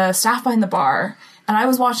the staff behind the bar. And I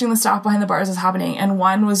was watching the staff behind the bar as it was happening, and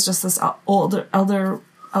one was just this not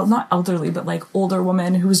elderly, but like older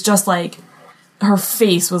woman who was just like, her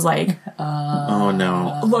face was like, oh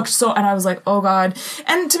no, looked so, and I was like, oh God.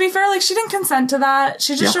 And to be fair, like, she didn't consent to that.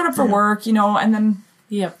 She just showed up for work, and then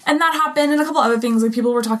and that happened, and a couple other things, like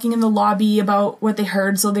people were talking in the lobby about what they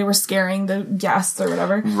heard, so they were scaring the guests or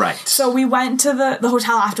whatever. Right. So we went to the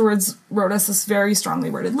hotel afterwards, wrote us this very strongly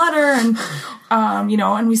worded letter, and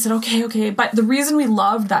and we said, okay. But the reason we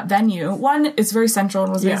loved that venue, one, it's very central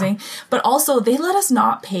and was amazing, but also they let us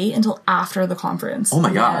not pay until after the conference. Oh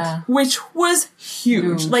my God. Which was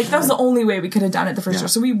huge. Like, that was the only way we could have done it the first year.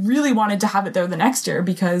 So we really wanted to have it there the next year,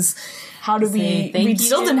 because how do we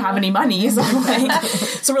still didn't have any money. So,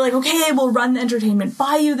 so we're like, okay, we'll run the entertainment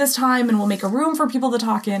by you this time, and we'll make a room for people to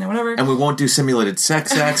talk in and whatever. And we won't do simulated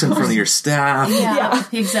sex acts in front of your staff. Yeah,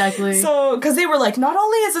 exactly. So, because they were like, not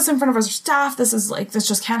only is this in front of our staff, this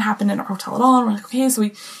just can't happen in our hotel at all. And we're like, okay, so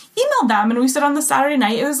we emailed them, and we said on the Saturday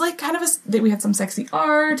night, it was like kind of we had some sexy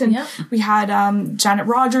art, and we had Janet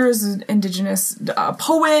Rogers, an Indigenous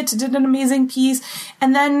poet, did an amazing piece,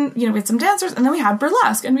 and then we had some dancers, and then we had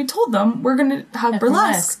burlesque, and we told them we're going to have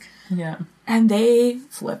burlesque. Yeah. And they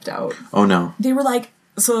flipped out. Oh no. They were like,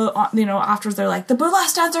 so, afterwards they're like, the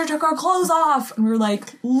burlesque dancer took our clothes off. And we were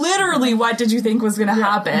like, literally, what did you think was going to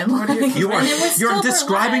happen? You're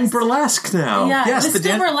describing burlesque now. Yeah, yes, it was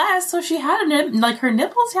still burlesque, so she had her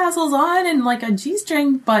nipple tassels on and like a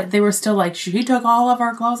G-string, but they were still like, she took all of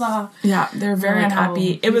our clothes off. Yeah, they're very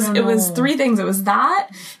unhappy. It was three things. It was that,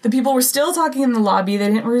 the people were still talking in the lobby.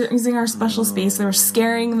 They were using our special space. They were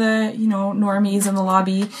scaring the, normies in the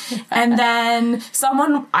lobby. And then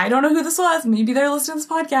someone, I don't know who this was, maybe they're listening to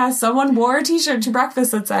this podcast, someone wore a t-shirt to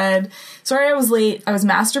breakfast that said, sorry I was late, I was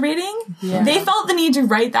masturbating. Yeah. They felt the need to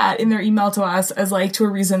write that in their email to us as like to a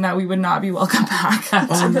reason that we would not be welcome back.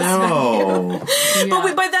 Oh no.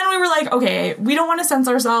 But then we were like, okay, we don't want to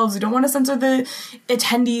censor ourselves. We don't want to censor the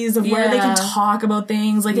attendees of where they can talk about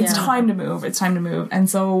things. Like, it's time to move. It's time to move. And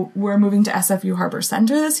so we're moving to SFU Harbor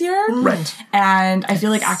Center this year. Right. And I feel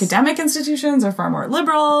like academic institutions are far more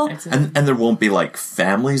liberal. And there won't be like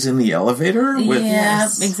families in the elevator with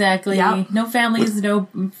exactly. Yep. No families, no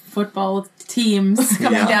football teams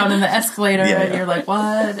coming down in the escalator, and you're like,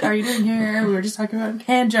 what are you doing here? We were just talking about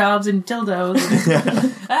hand jobs and dildos.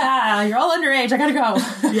 You're all underage, I gotta go.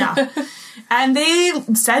 Yeah. And they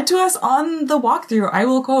said to us on the walkthrough, I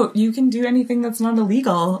will quote, you can do anything that's not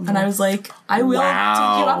illegal. And I was like, I will take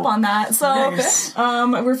you up on that. So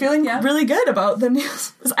we're feeling really good about the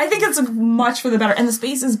news. I think it's much for the better. And the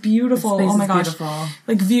space is beautiful. Oh my gosh. Beautiful.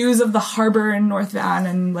 Like views of the harbor in North Van,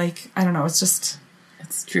 and like, I don't know, it's just...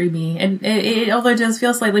 It's dreamy. And it although it does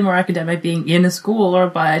feel slightly more academic being in a school,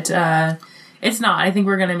 but it's not. I think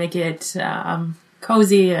we're going to make it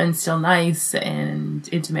cozy and still nice and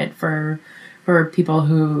intimate for people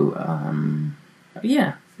who,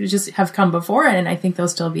 just have come before, and I think they'll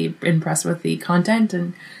still be impressed with the content,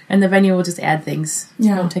 and the venue will just add things.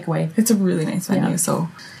 Won't take away. It's a really nice venue, so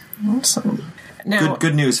awesome. Now,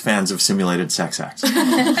 good news, fans of simulated sex acts.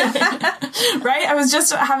 Right? I was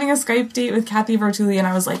just having a Skype date with Kathy Vertuli, and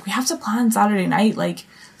I was like, we have to plan Saturday night, like,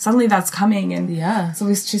 suddenly that's coming. And Yeah.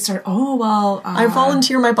 so she started, oh, well. I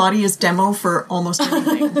volunteer my body as demo for almost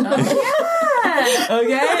anything.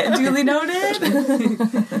 Okay, duly noted.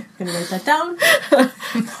 Gonna write that down.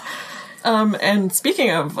 And speaking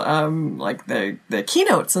of like the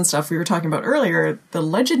keynotes and stuff we were talking about earlier, the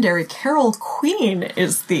legendary Carol Queen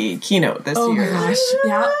is the keynote this Oh my year. gosh.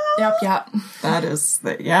 Yep. That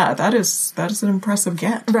is an impressive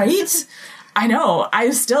get. Right? I know.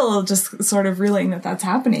 I'm still just sort of reeling that that's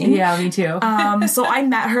happening. Yeah, me too. So I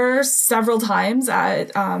met her several times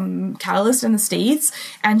at Catalyst in the States,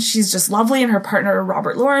 and she's just lovely. And her partner,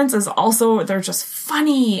 Robert Lawrence, is also, they're just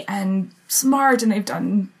funny and smart, and they've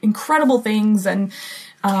done incredible things. And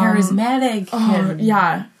Charismatic. and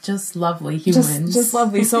yeah, Just lovely humans. just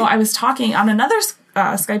lovely. So I was talking on another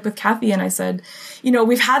Skype with Kathy, and I said,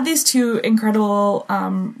 we've had these two incredible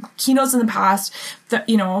keynotes in the past that,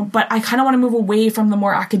 but I kind of want to move away from the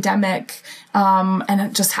more academic.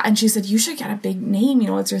 And she said, you should get a big name.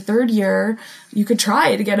 It's your third year. You could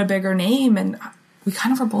try to get a bigger name. And we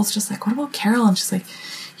kind of were both just like, what about Carol? And she's like,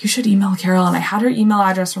 you should email Carol. And I had her email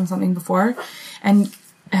address from something before. And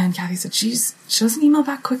Kathy said, she doesn't email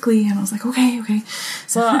back quickly. And I was like, okay.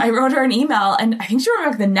 So I wrote her an email, and I think she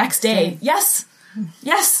wrote back the next day. Yes.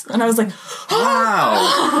 And I was like,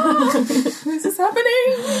 Wow. this is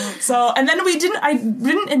happening. So, and then I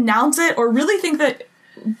didn't announce it or really think that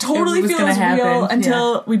totally It was feels gonna happen, real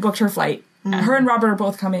until yeah. we booked her flight. Her and Robert are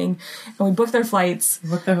both coming, and we booked their flights.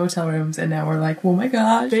 Booked the hotel rooms, and now we're like, oh my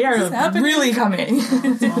gosh. They are this is happening. really coming.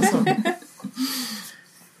 Awesome.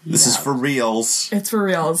 This is for reals. It's for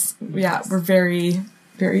reals. Yeah, we're very,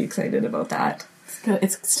 very excited about that.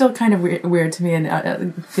 It's still kind of weird to me, and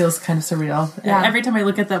it feels kind of surreal. Yeah. Every time I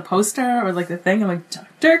look at the poster or like the thing, I'm like,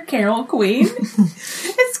 Dr. Carol Queen?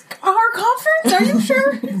 It's our conference? Are you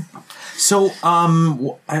sure? So,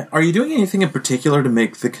 are you doing anything in particular to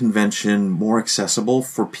make the convention more accessible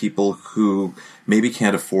for people who maybe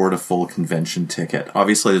can't afford a full convention ticket?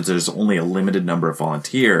 Obviously, there's only a limited number of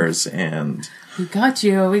volunteers, and... We got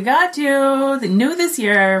you. New this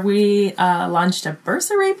year, we launched a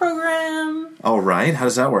bursary program. Oh, right. How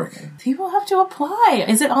does that work? People have to apply.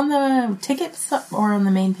 Is it on the tickets or on the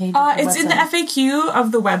main page? It's in the FAQ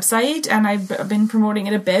of the website, and I've been promoting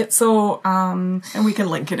it a bit. So, And we can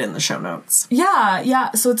link it in the show notes.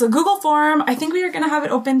 yeah. So it's a Google form. I think we are going to have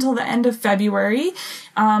it open till the end of February.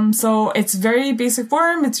 So it's very basic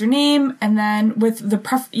form. It's your name, and then with the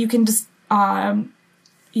you can just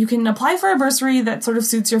you can apply for a bursary that sort of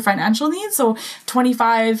suits your financial needs. So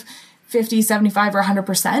 25, 50, 75, or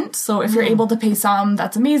 100%. So if you're able to pay some,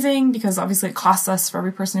 that's amazing, because obviously it costs us for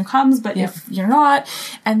every person who comes, but if you're not,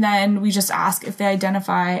 and then we just ask if they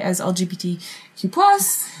identify as LGBTQ+,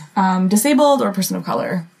 disabled, or person of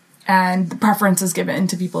color. And the preference is given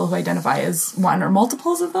to people who identify as one or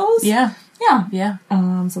multiples of those. Yeah. Yeah.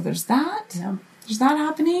 So there's that. Yeah. There's that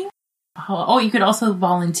happening. Oh, you could also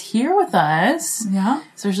volunteer with us. Yeah.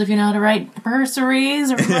 Especially if you know how to write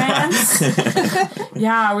bursaries or grants.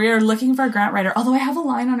 Yeah, we are looking for a grant writer. Although I have a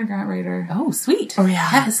line on a grant writer. Oh, sweet. Oh,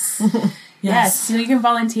 yeah. Yes. Yes. So you can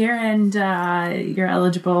volunteer, and you're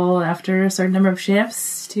eligible after a certain number of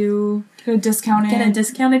shifts to Get a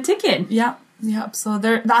discounted ticket. Yep. So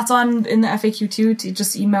that's in the FAQ too, to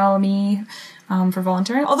just email me for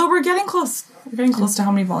volunteering. Although we're getting close. We're getting close to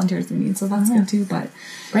how many volunteers we need, so that's good too. But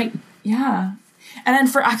Right. yeah. And then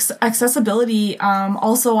for accessibility,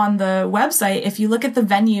 also on the website, if you look at the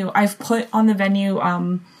venue, I've put on the venue,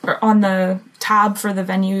 or on the tab for the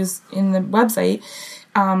venues in the website,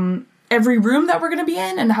 every room that we're going to be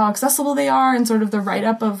in and how accessible they are, and sort of the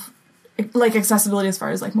write-up of like accessibility as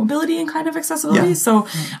far as like mobility and kind of accessibility. Yeah. So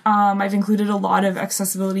I've included a lot of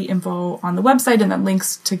accessibility info on the website, and then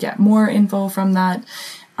links to get more info from that.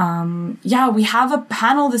 We have a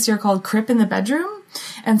panel this year called Crip in the Bedroom.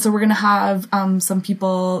 And so we're going to have some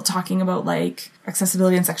people talking about like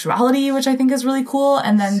accessibility and sexuality, which I think is really cool.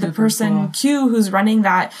 And then the person, cool. Q, who's running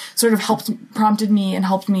that, sort of prompted me to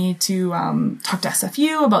talk to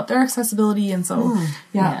SFU about their accessibility. And so,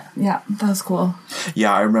 yeah, that was cool.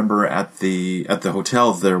 Yeah, I remember at the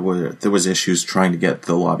hotel there was issues trying to get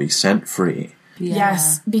the lobby scent free. Yeah.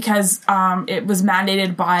 Yes, because it was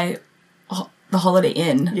mandated by the Holiday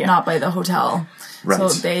Inn, not by the hotel. Right.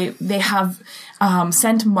 So they have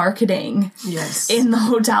scent marketing in the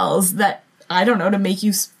hotels that, I don't know, to make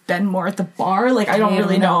you spend more at the bar. Like, I don't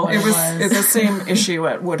really know. It was the same issue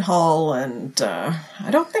at Woodhull, and I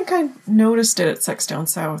don't think I noticed it at Sexdown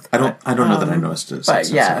South. I don't know that I noticed it. But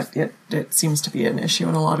yeah, it seems to be an issue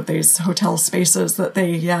in a lot of these hotel spaces that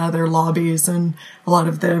their lobbies and a lot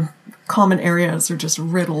of the common areas are just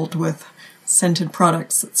riddled with scented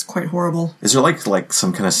products. It's quite horrible. Is there like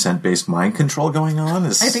some kind of scent-based mind control going on? I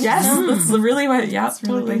think Yes, that's really what. Yeah, that's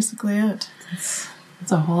really totally. basically it.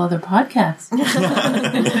 It's a whole other podcast.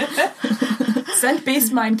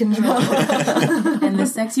 Scent-based mind control. And the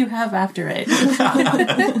sex you have after it.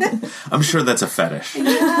 I'm sure that's a fetish.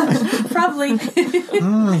 Probably.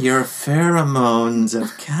 Your pheromones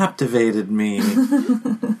have captivated me.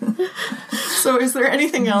 So is there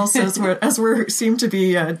anything else as we seem to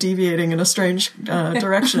be deviating in a strange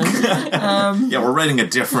direction? Yeah, we're writing a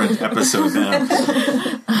different episode now.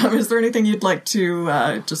 Is there anything you'd like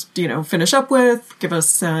to just, finish up with? Give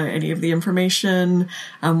us any of the information,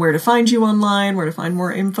 where to find you online, where to find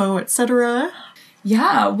more info, etc.?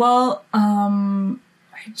 Yeah, well, we're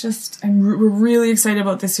really excited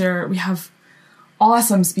about this year. We have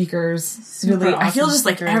awesome speakers. Really, I feel just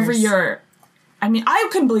like every year. I mean, I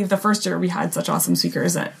couldn't believe the first year we had such awesome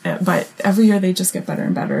speakers, but every year they just get better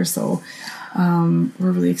and better. So we're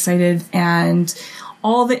really excited. And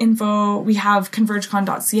all the info, we have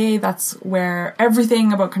convergecon.ca. That's where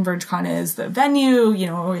everything about ConvergeCon is. The venue,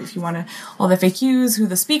 if you want to, all the FAQs, who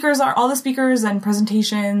the speakers are, all the speakers and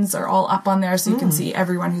presentations are all up on there. So you can see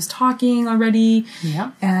everyone who's talking already.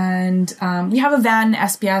 Yeah. And we have a Van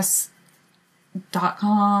SPS.com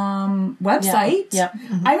website. Yep.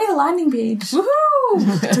 I made a landing page. Woohoo!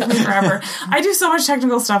 It took me forever. I do so much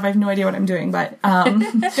technical stuff. I have no idea what I'm doing, but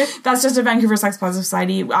that's just a Vancouver Sex Positive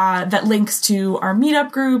Society that links to our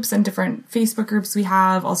meetup groups and different Facebook groups we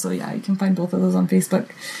have. Also, yeah, you can find both of those on Facebook.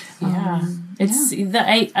 Yeah.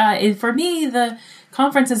 For me, the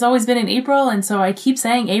conference has always been in April, and so I keep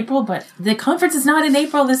saying April, but the conference is not in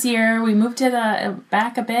April this year. We moved it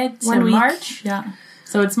back a bit to 1 week. March. Yeah.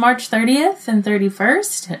 So it's March 30th and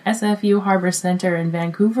 31st at SFU Harbor Center in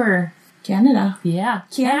Vancouver. Canada. Yeah.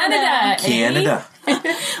 Canada. Canada.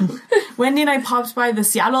 Wendy and I popped by the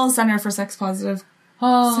Seattle Center for Sex Positive.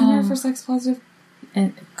 Oh. Center for Sex Positive.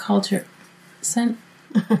 And culture.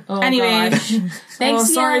 Oh, Anyway. gosh.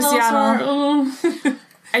 Thanks, sorry, Seattle. Seattle.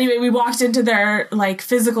 Anyway, we walked into their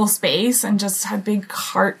physical space and just had big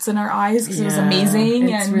hearts in our eyes because it was amazing.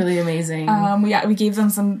 It's really amazing. We gave them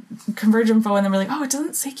some Converge info and then we're like, oh, it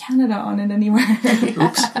doesn't say Canada on it anywhere.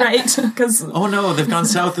 Oops. Right? Because Oh no, they've gone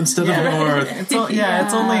south instead of north.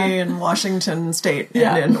 It's only in Washington State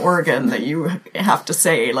and in Oregon that you have to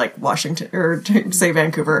say Washington or say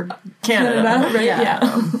Vancouver, Canada. right?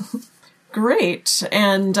 Yeah. Great.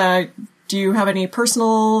 And do you have any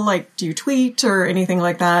personal, do you tweet or anything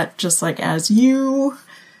like that? Just as you?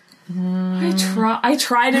 I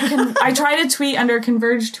try to tweet under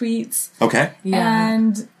Converge tweets. Okay. Yeah.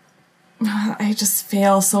 And I just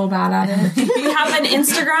fail so bad at it. We have an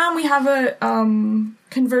Instagram. We have a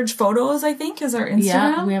Converge Photos, I think, is our Instagram.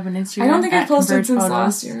 Yeah, we have an Instagram. I don't think I've posted Converge since Photos.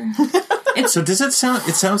 last year. So does it sound?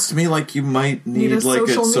 It sounds to me like you might need a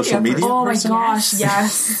social media Oh my person. gosh,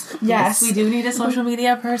 yes. Yes, we do need a social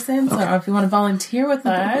media person. So if you want to volunteer with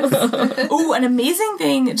us. Oh, an amazing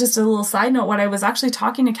thing, just a little side note, what I was actually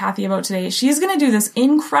talking to Kathy about today, she's going to do this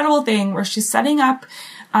incredible thing where she's setting up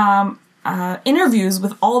interviews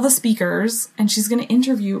with all the speakers, and she's going to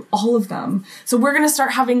interview all of them. So we're going to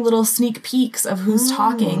start having little sneak peeks of who's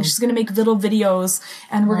talking. She's going to make little videos,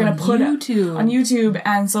 and we're going to put YouTube. it on YouTube.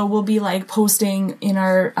 And so we'll be posting in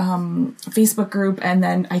our Facebook group, and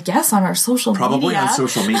then I guess on our social Probably media. on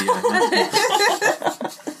social media.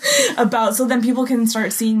 So then people can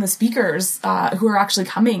start seeing the speakers who are actually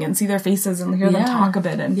coming and see their faces and hear them talk a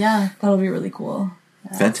bit. And that'll be really cool.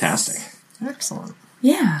 Fantastic. Excellent.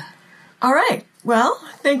 Yeah. All right. Well,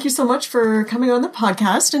 thank you so much for coming on the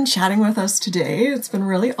podcast and chatting with us today. It's been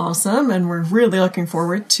really awesome, and we're really looking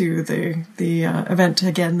forward to the event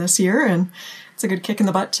again this year. And it's a good kick in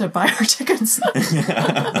the butt to buy our tickets.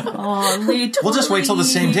 We'll just wait till the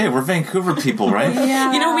same day. We're Vancouver people, right?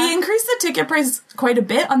 Yeah. We increased the ticket price quite a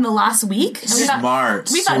bit on the last week.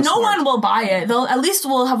 Smart. We thought So no smart. one will buy it. At least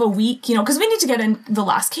we'll have a week, because we need to get in the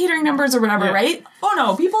last catering numbers or whatever, right? Oh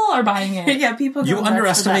no, people are buying it. Yeah, people You go nuts for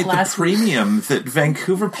underestimate that the last week. premium that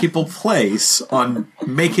Vancouver people place on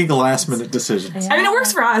making last-minute decisions. I mean, it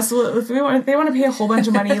works for us. If they want to pay a whole bunch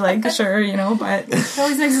of money, sure, but It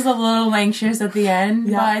always makes us a little anxious at the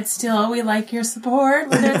end, but still, we like your support,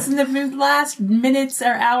 whether it's in the last minutes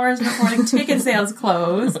or hours before the ticket sales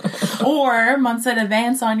close, or months in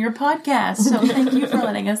advance on your podcast. So thank you for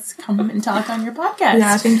letting us come and talk on your podcast.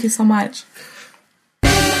 yeah, thank you so much.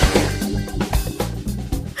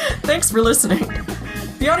 Thanks for listening.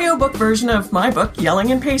 The audiobook version of my book,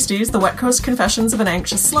 Yelling and Pasties, The Wet Coast Confessions of an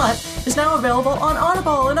Anxious Slut, is now available on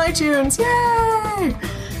Audible and iTunes. Yay!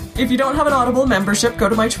 If you don't have an Audible membership, go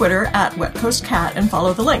to my Twitter @WetCoastCat and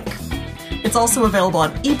follow the link. It's also available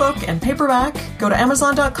on ebook and paperback. Go to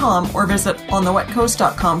Amazon.com or visit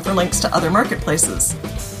onthewetcoast.com for links to other marketplaces.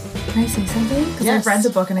 Can I say something? Because Yes. I've read the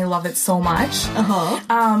book and I love it so much.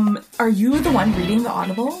 Are you the one reading the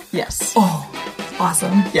Audible? Yes. Oh,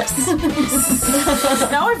 awesome. Yes.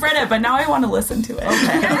 Now I've read it, but now I want to listen to it.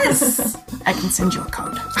 Okay. Yes. I can send you a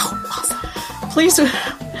code. Oh, awesome. Please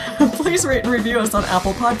rate and review us on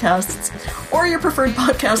Apple Podcasts or your preferred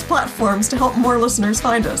podcast platforms to help more listeners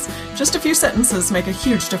find us. Just a few sentences make a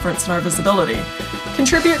huge difference in our visibility.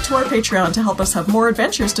 Contribute to our Patreon to help us have more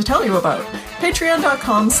adventures to tell you about.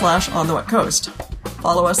 Patreon.com/OnTheWetCoast.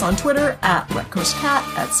 Follow us on Twitter @WetCoastCat,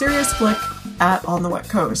 @SeriousFlick,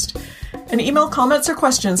 @OnTheWetCoast. And email comments or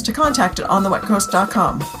questions to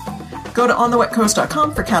contact@onthewetcoast.com. Go to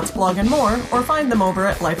onthewetcoast.com for Kat's blog and more, or find them over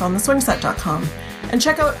at lifeontheswingset.com. And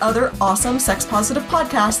check out other awesome sex-positive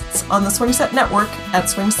podcasts on the Swingset Network at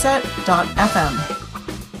swingset.fm.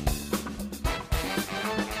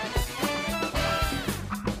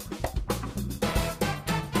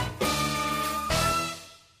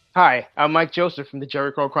 Hi, I'm Mike Joseph from the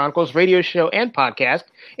Jericho Chronicles radio show and podcast,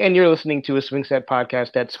 and you're listening to a Swingset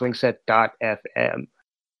podcast at swingset.fm.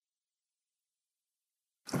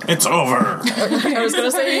 It's over. I was going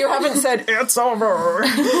to say, you haven't said, it's over.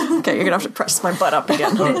 Okay, you're going to have to press my butt up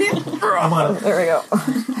again. I'm on it. There we go.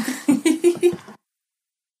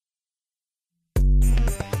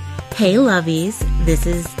 Hey lovies, this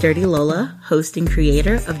is Dirty Lola, host and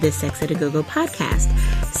creator of the Sex Ed a Go-Go podcast.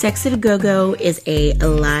 Sex Ed a Go-Go is a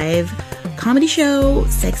live comedy show,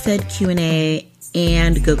 sex ed Q&A,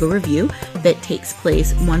 and go-go review that takes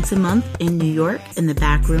place once a month in New York in the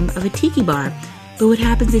back room of a tiki bar. But what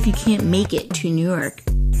happens if you can't make it to New York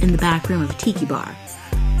in the back room of a tiki bar?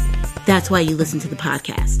 That's why you listen to the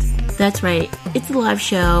podcast. That's right, it's a live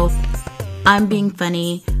show. I'm being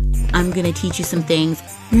funny. I'm going to teach you some things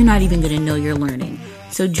you're not even going to know you're learning.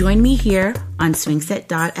 So join me here on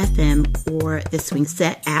swingset.fm or the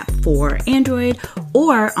Swingset app for Android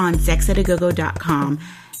or on sexedagogo.com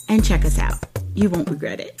and check us out. You won't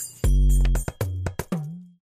regret it.